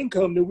median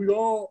income that we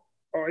all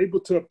are able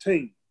to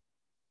obtain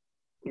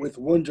with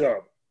one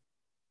job,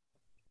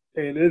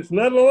 and it's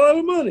not a lot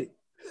of money.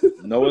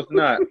 No, it's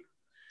not.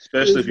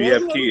 Especially It's if you not a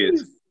have lot of money.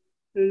 kids.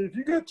 And if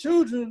you got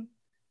children,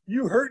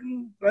 you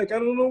hurting like I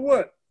don't know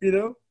what, you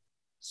know?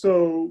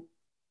 So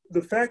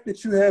the fact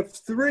that you have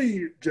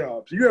three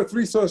jobs, you have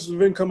three sources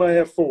of income, I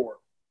have four.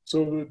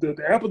 So the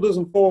apple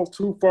doesn't fall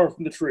too far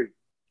from the tree.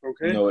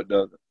 Okay. No, it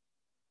doesn't.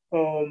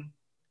 Um,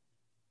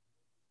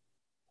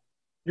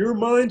 your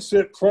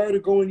mindset prior to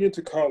going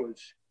into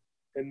college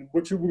and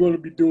what you were going to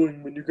be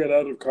doing when you got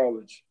out of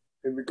college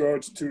in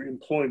regards to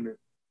employment,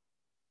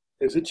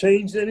 has it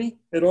changed any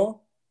at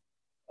all?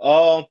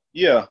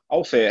 Yeah, I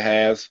would say it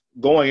has.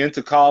 Going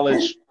into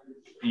college,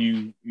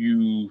 you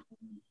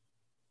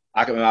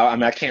I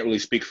mean I can't really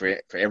speak for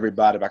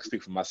everybody, but I can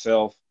speak for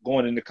myself.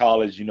 Going into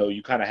college,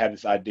 you kind of have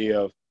this idea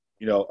of,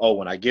 oh,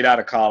 when I get out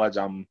of college,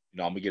 I'm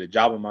gonna get a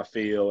job in my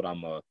field.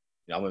 I'm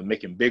gonna be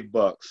making big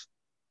bucks.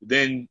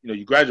 Then,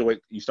 you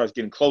graduate, you start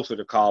getting closer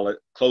to college,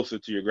 closer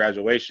to your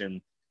graduation,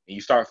 and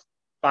you start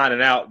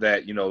finding out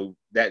that,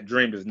 that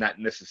dream is not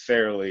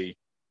necessarily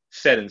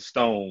set in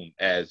stone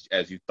as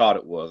you thought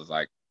it was.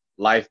 Like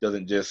life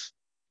doesn't just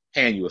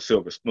hand you a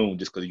silver spoon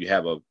just because you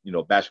have a,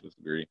 bachelor's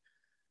degree.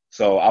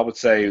 So I would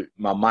say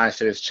my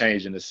mindset has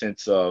changed in the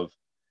sense of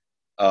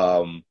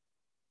um,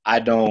 I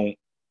don't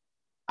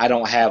I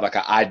don't have like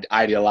a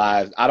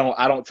idealized. I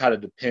don't try to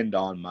depend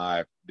on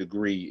my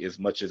degree as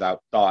much as I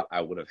thought I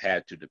would have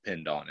had to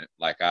depend on it.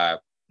 Like I'm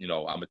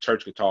a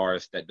church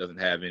guitarist that doesn't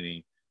have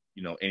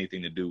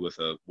anything to do with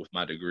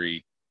my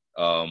degree.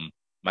 Um,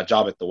 my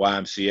job at the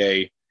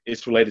YMCA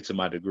is related to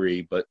my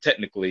degree, but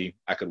technically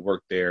I could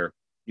work there,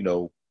 you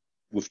know,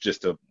 with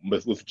just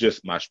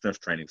my strength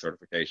training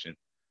certification.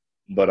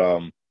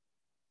 But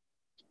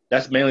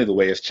that's mainly the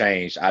way it's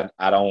changed.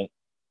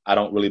 I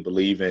don't really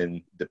believe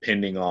in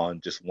depending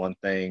on just one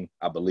thing.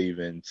 I believe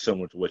in,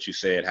 similar to what you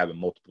said, having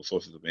multiple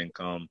sources of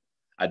income.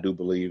 I do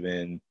believe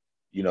in,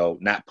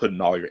 not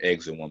putting all your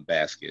eggs in one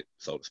basket,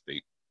 so to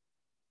speak.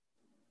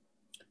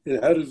 Yeah,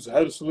 how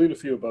does Selena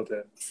feel about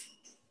that?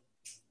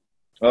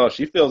 Oh,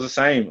 she feels the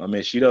same. I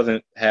mean, she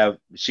actually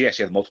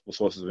has multiple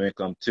sources of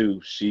income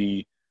too.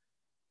 She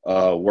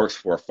works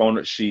for a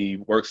phone. She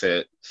works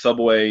at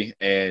Subway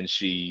and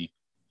she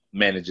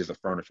manages a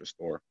furniture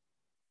store.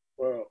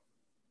 Wow.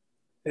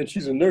 And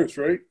she's a nurse,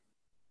 right?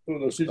 Oh,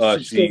 no, she's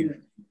She's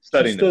studying. She's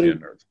studying to be a studying.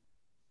 nurse.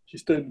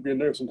 She's studying to be a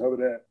nurse on top of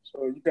that.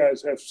 So you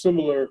guys have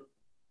similar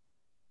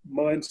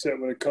mindset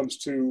when it comes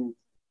to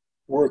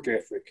work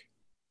ethic,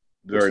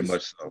 which Very is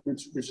much so.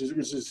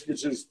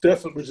 which is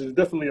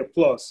definitely a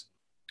plus.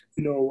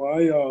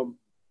 I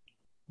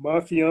my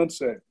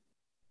fiance,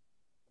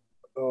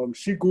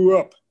 she grew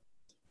up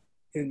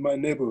in my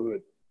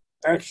neighborhood.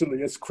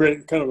 Actually, it's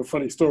kind of a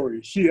funny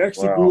story. She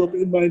actually grew Wow. up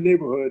in my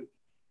neighborhood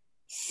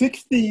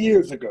 60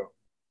 years ago.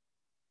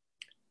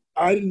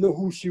 I didn't know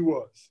who she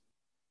was.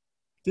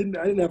 I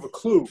didn't have a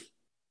clue.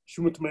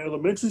 She went to my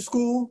elementary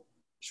school.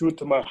 She went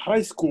to my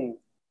high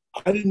school.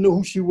 I didn't know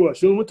who she was.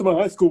 She only went to my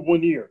high school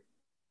 1 year.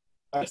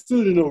 I still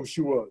didn't know who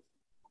she was.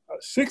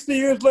 60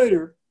 years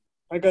later,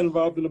 I got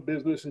involved in a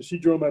business and she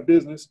joined my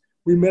business.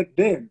 We met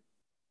then.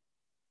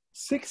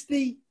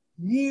 60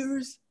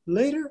 years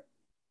later,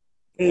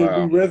 and we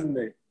Wow.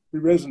 resonate. We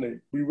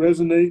resonate. We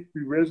resonate.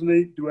 We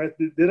resonate.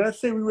 Did I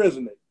say we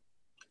resonate?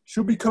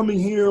 She'll be coming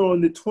here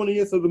on the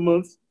 20th of the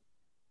month.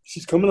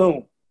 She's coming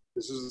home.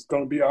 This is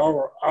going to be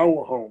our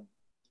home.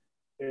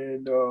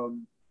 And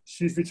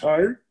she's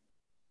retired,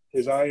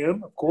 as I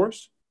am, of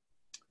course.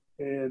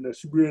 And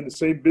we're in the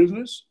same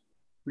business.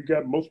 We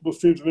got multiple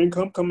streams of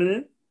income coming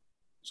in.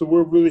 So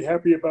we're really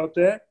happy about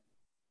that.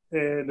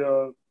 And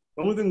the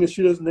only thing that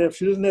she doesn't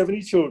have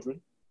any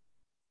children.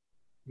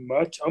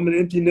 I'm an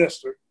empty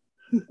nester.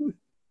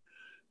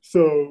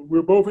 So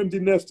we're both empty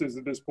nesters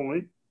at this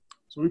point.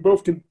 So we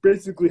both can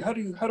basically, how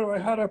do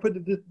I put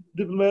it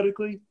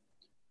diplomatically?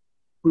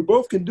 We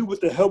both can do what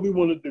the hell we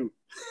want to do.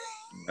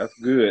 That's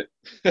good.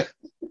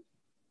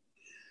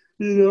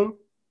 you know.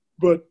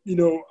 But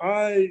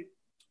I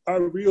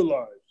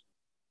realized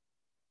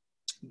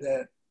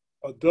that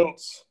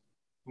adults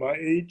my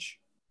age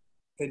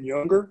and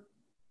younger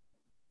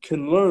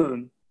can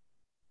learn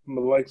from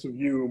the likes of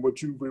you and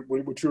what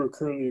you're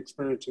currently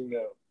experiencing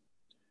now.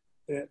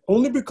 And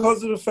only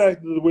because of the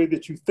fact of the way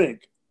that you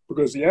think,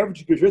 because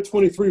you're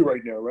 23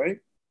 right now, right?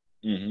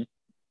 Mm-hmm.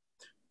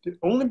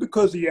 Only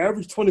because the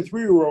average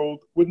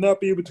 23-year-old would not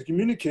be able to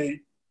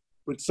communicate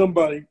with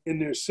somebody in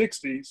their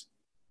 60s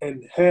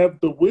and have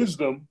the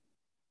wisdom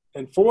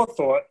and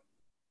forethought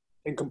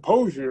and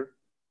composure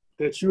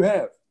that you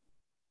have.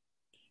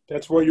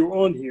 That's why you're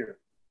on here.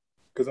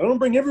 Because I don't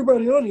bring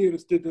everybody on here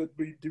to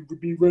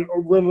be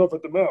running off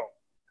at the mouth.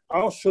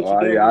 I'll shut you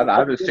down. Yeah,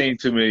 I've just seen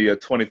too many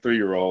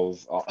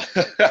 23-year-olds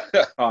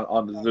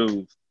on the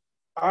Zoom.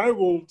 I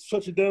will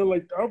shut you down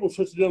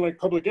like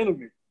Public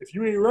Enemy. If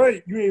you ain't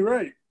right, you ain't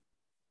right.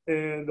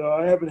 And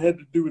I haven't had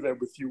to do that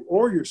with you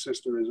or your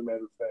sister, as a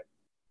matter of fact.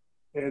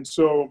 And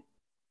so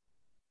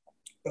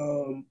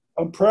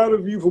I'm proud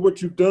of you for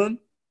what you've done.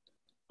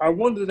 I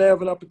wanted to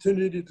have an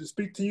opportunity to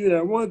speak to you, and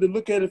I wanted to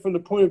look at it from the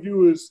point of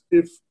view as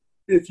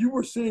if you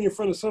were sitting in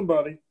front of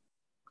somebody,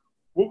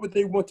 what would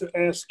they want to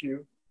ask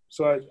you?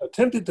 So I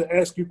attempted to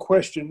ask you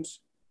questions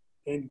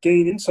and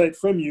gain insight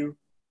from you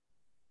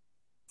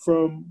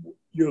from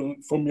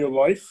your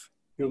life,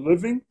 your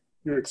living,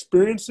 your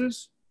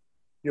experiences,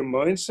 your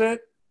mindset.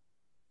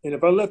 And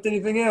if I left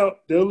anything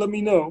out, they'll let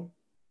me know.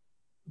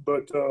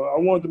 But I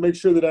wanted to make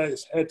sure that I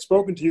had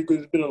spoken to you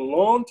because it's been a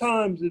long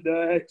time that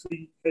I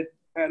actually had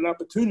an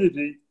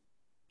opportunity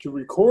to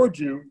record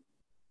you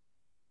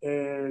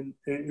and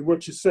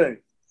what you say.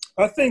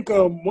 I think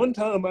one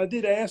time I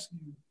did ask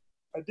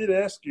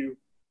you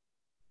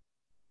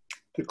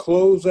to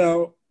close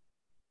out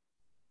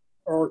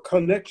our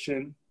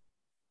connection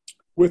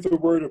with a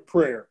word of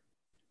prayer.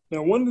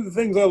 Now, one of the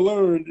things I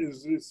learned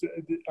is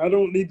I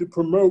don't need to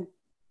promote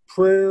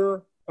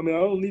prayer. I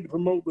don't need to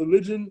promote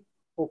religion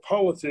or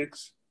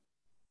politics,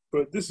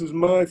 but this is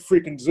my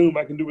freaking Zoom.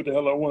 I can do what the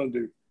hell I want to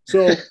do.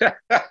 So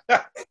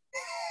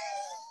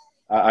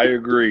I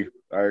agree.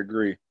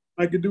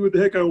 I can do what the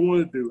heck I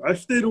want to do. I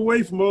stayed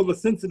away from all the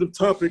sensitive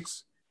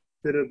topics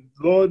that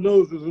Lord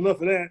knows there's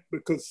enough of that,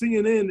 because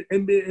CNN,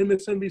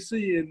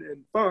 MSNBC,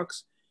 and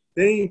Fox,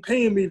 they ain't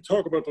paying me to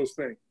talk about those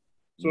things.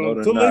 So no,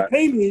 until they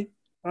pay me,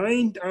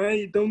 I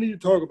don't need to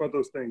talk about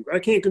those things. I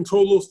can't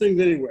control those things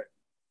anyway.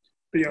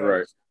 Be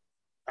honest.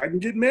 Right. I can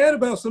get mad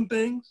about some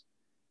things,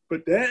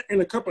 but that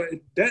and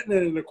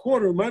a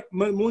quarter might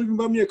won't even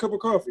buy me a cup of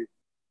coffee.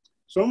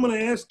 So I'm going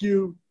to ask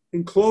you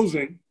in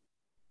closing,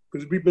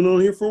 because we've been on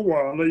here for a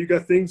while. I know you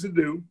got things to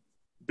do,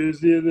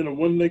 busier than a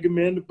one-legged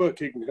man in the butt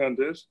kicking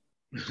contest.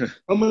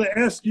 I'm going to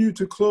ask you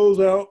to close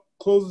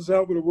us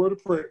out with a word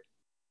of prayer.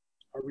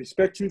 I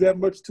respect you that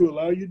much to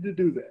allow you to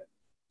do that.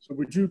 So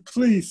would you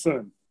please,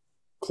 son,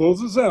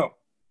 close us out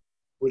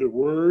with a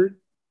word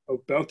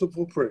of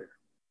bountiful prayer?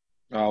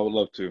 I would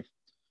love to.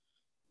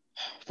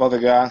 Father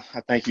God,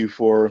 I thank you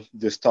for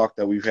this talk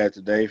that we've had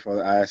today.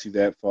 Father, I ask you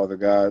that, Father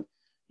God,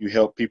 you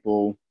help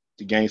people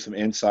to gain some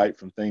insight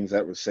from things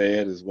that were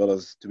said, as well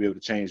as to be able to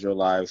change their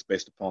lives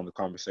based upon the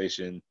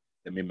conversation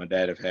that me and my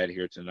dad have had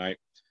here tonight.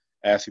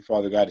 I ask you,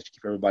 Father God, that you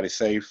keep everybody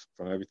safe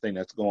from everything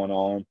that's going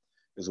on,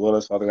 as well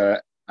as, Father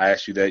God, I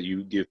ask you that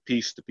you give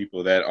peace to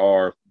people that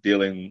are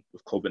dealing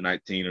with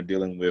COVID-19 or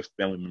dealing with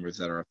family members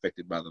that are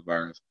affected by the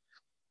virus.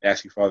 I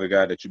ask you, Father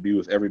God, that you be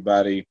with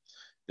everybody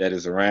that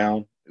is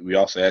around. We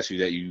also ask you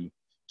that you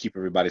keep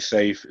everybody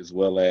safe, as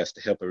well as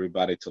to help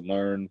everybody to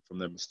learn from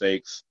their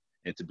mistakes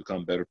and to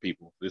become better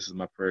people. This is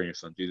my prayer in your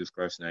son, Jesus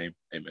Christ's name.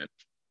 Amen.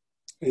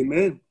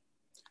 Amen.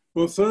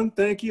 Well, son,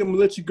 thank you. I'm going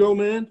to let you go,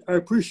 man. I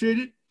appreciate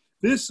it.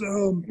 This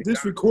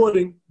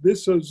recording,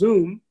 this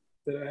Zoom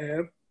that I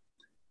have,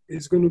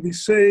 is going to be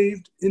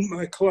saved in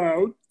my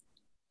cloud.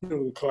 You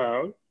know, the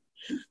cloud.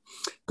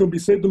 It's going to be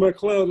saved in my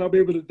cloud, and I'll be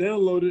able to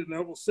download it, and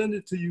I will send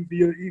it to you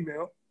via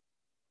email.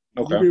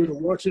 Okay. You'll be able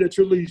to watch it at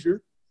your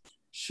leisure.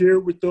 Share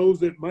it with those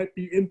that might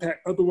be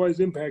otherwise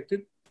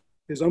impacted.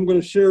 Is I'm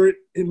going to share it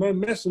in my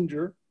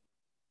messenger,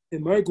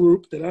 in my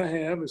group that I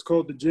have. It's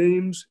called the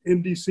James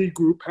MDC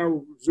group,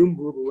 Power Zoom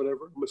group or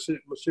whatever. I'm going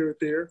to share it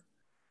there.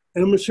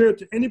 And I'm going to share it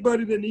to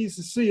anybody that needs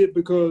to see it,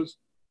 because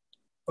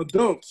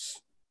adults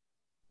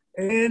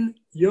and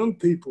young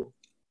people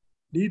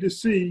need to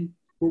see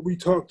what we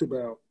talked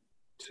about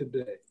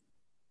today.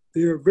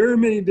 There are very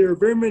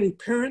many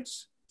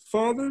parents,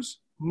 fathers,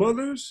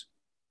 mothers,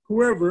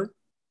 whoever,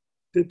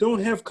 that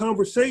don't have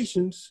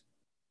conversations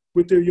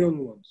with their young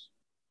ones.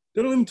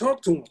 They don't even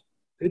talk to them.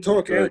 They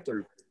talk at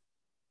them.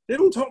 They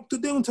don't talk to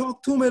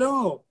them at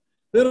all.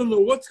 They don't know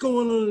what's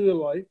going on in their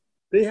life.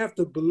 They have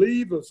to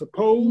believe or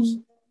suppose.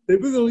 They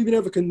really don't even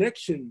have a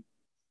connection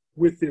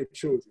with their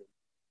children.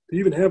 They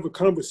even have a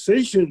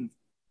conversation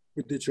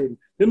with their children.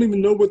 They don't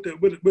even know what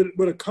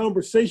a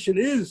conversation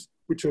is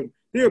with children.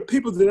 There are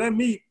people that I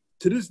meet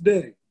to this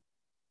day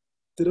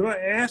that if I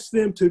ask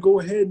them to go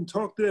ahead and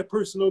talk to that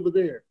person over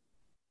there,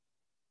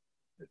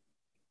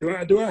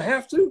 do I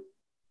have to?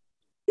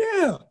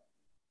 Yeah.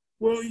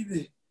 Well,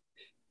 I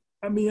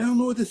don't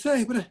know what to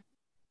say, but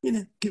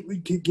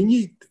can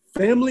you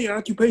family,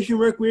 occupation,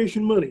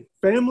 recreation money,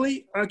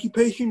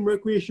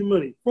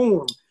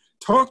 form.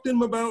 Talk to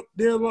them about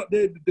do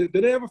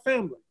they have a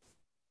family?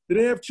 Do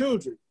they have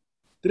children?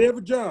 Do they have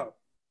a job?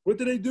 What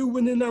do they do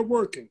when they're not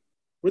working?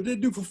 What do they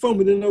do for fun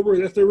when they're not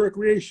working? That's their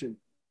recreation.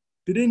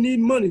 Do they need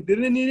money? Do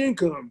they need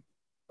income?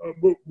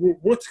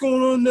 What's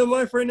going on in their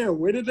life right now?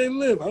 Where do they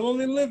live? How long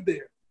they live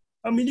there?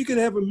 I mean, you can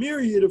have a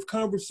myriad of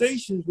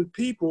conversations with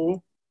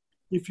people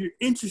if you're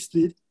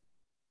interested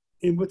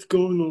in what's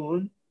going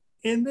on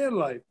in their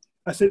life.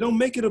 I said, don't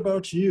make it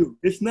about you.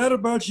 It's not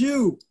about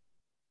you.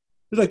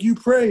 It's like you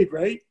prayed,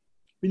 right?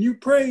 When you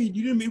prayed,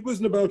 it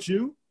wasn't about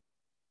you.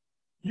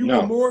 You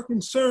were more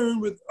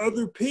concerned with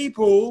other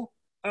people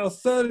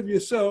outside of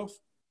yourself,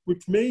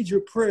 which made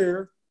your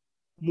prayer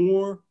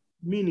more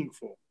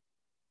meaningful.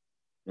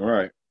 All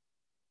right.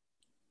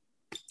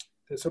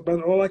 That's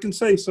about all I can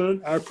say,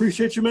 son. I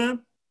appreciate you,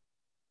 man.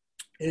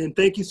 And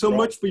thank you so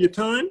much for your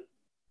time.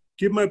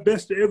 Give my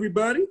best to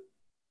everybody.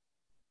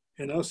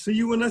 And I'll see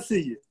you when I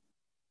see you.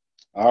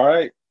 All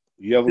right.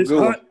 You have a good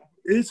one.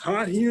 It's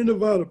hot here in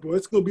Nevada, boy.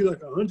 It's going to be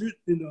like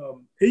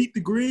 108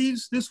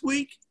 degrees this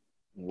week.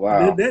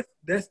 Wow.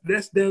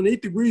 That's down 8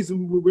 degrees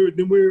than where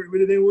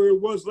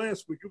it was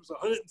last week. It was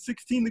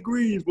 116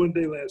 degrees one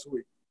day last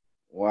week.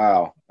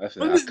 Wow.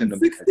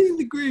 116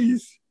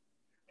 degrees.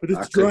 But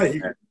it's dry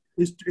heat.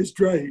 It's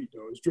dry heat,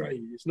 though. It's dry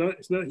heat. It's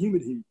not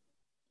humid heat.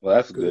 Well,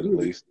 that's good at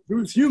least. If it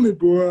was humid,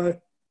 boy,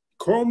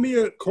 call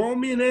me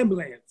an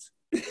ambulance.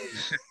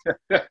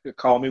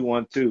 Call me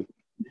one too.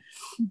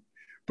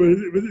 But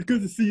it's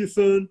good to see you,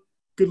 son.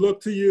 Good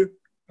luck to you.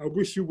 I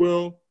wish you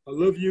well. I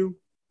love you,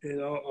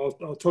 and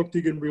I'll talk to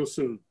you again real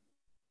soon.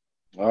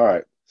 All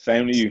right.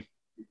 Same to you.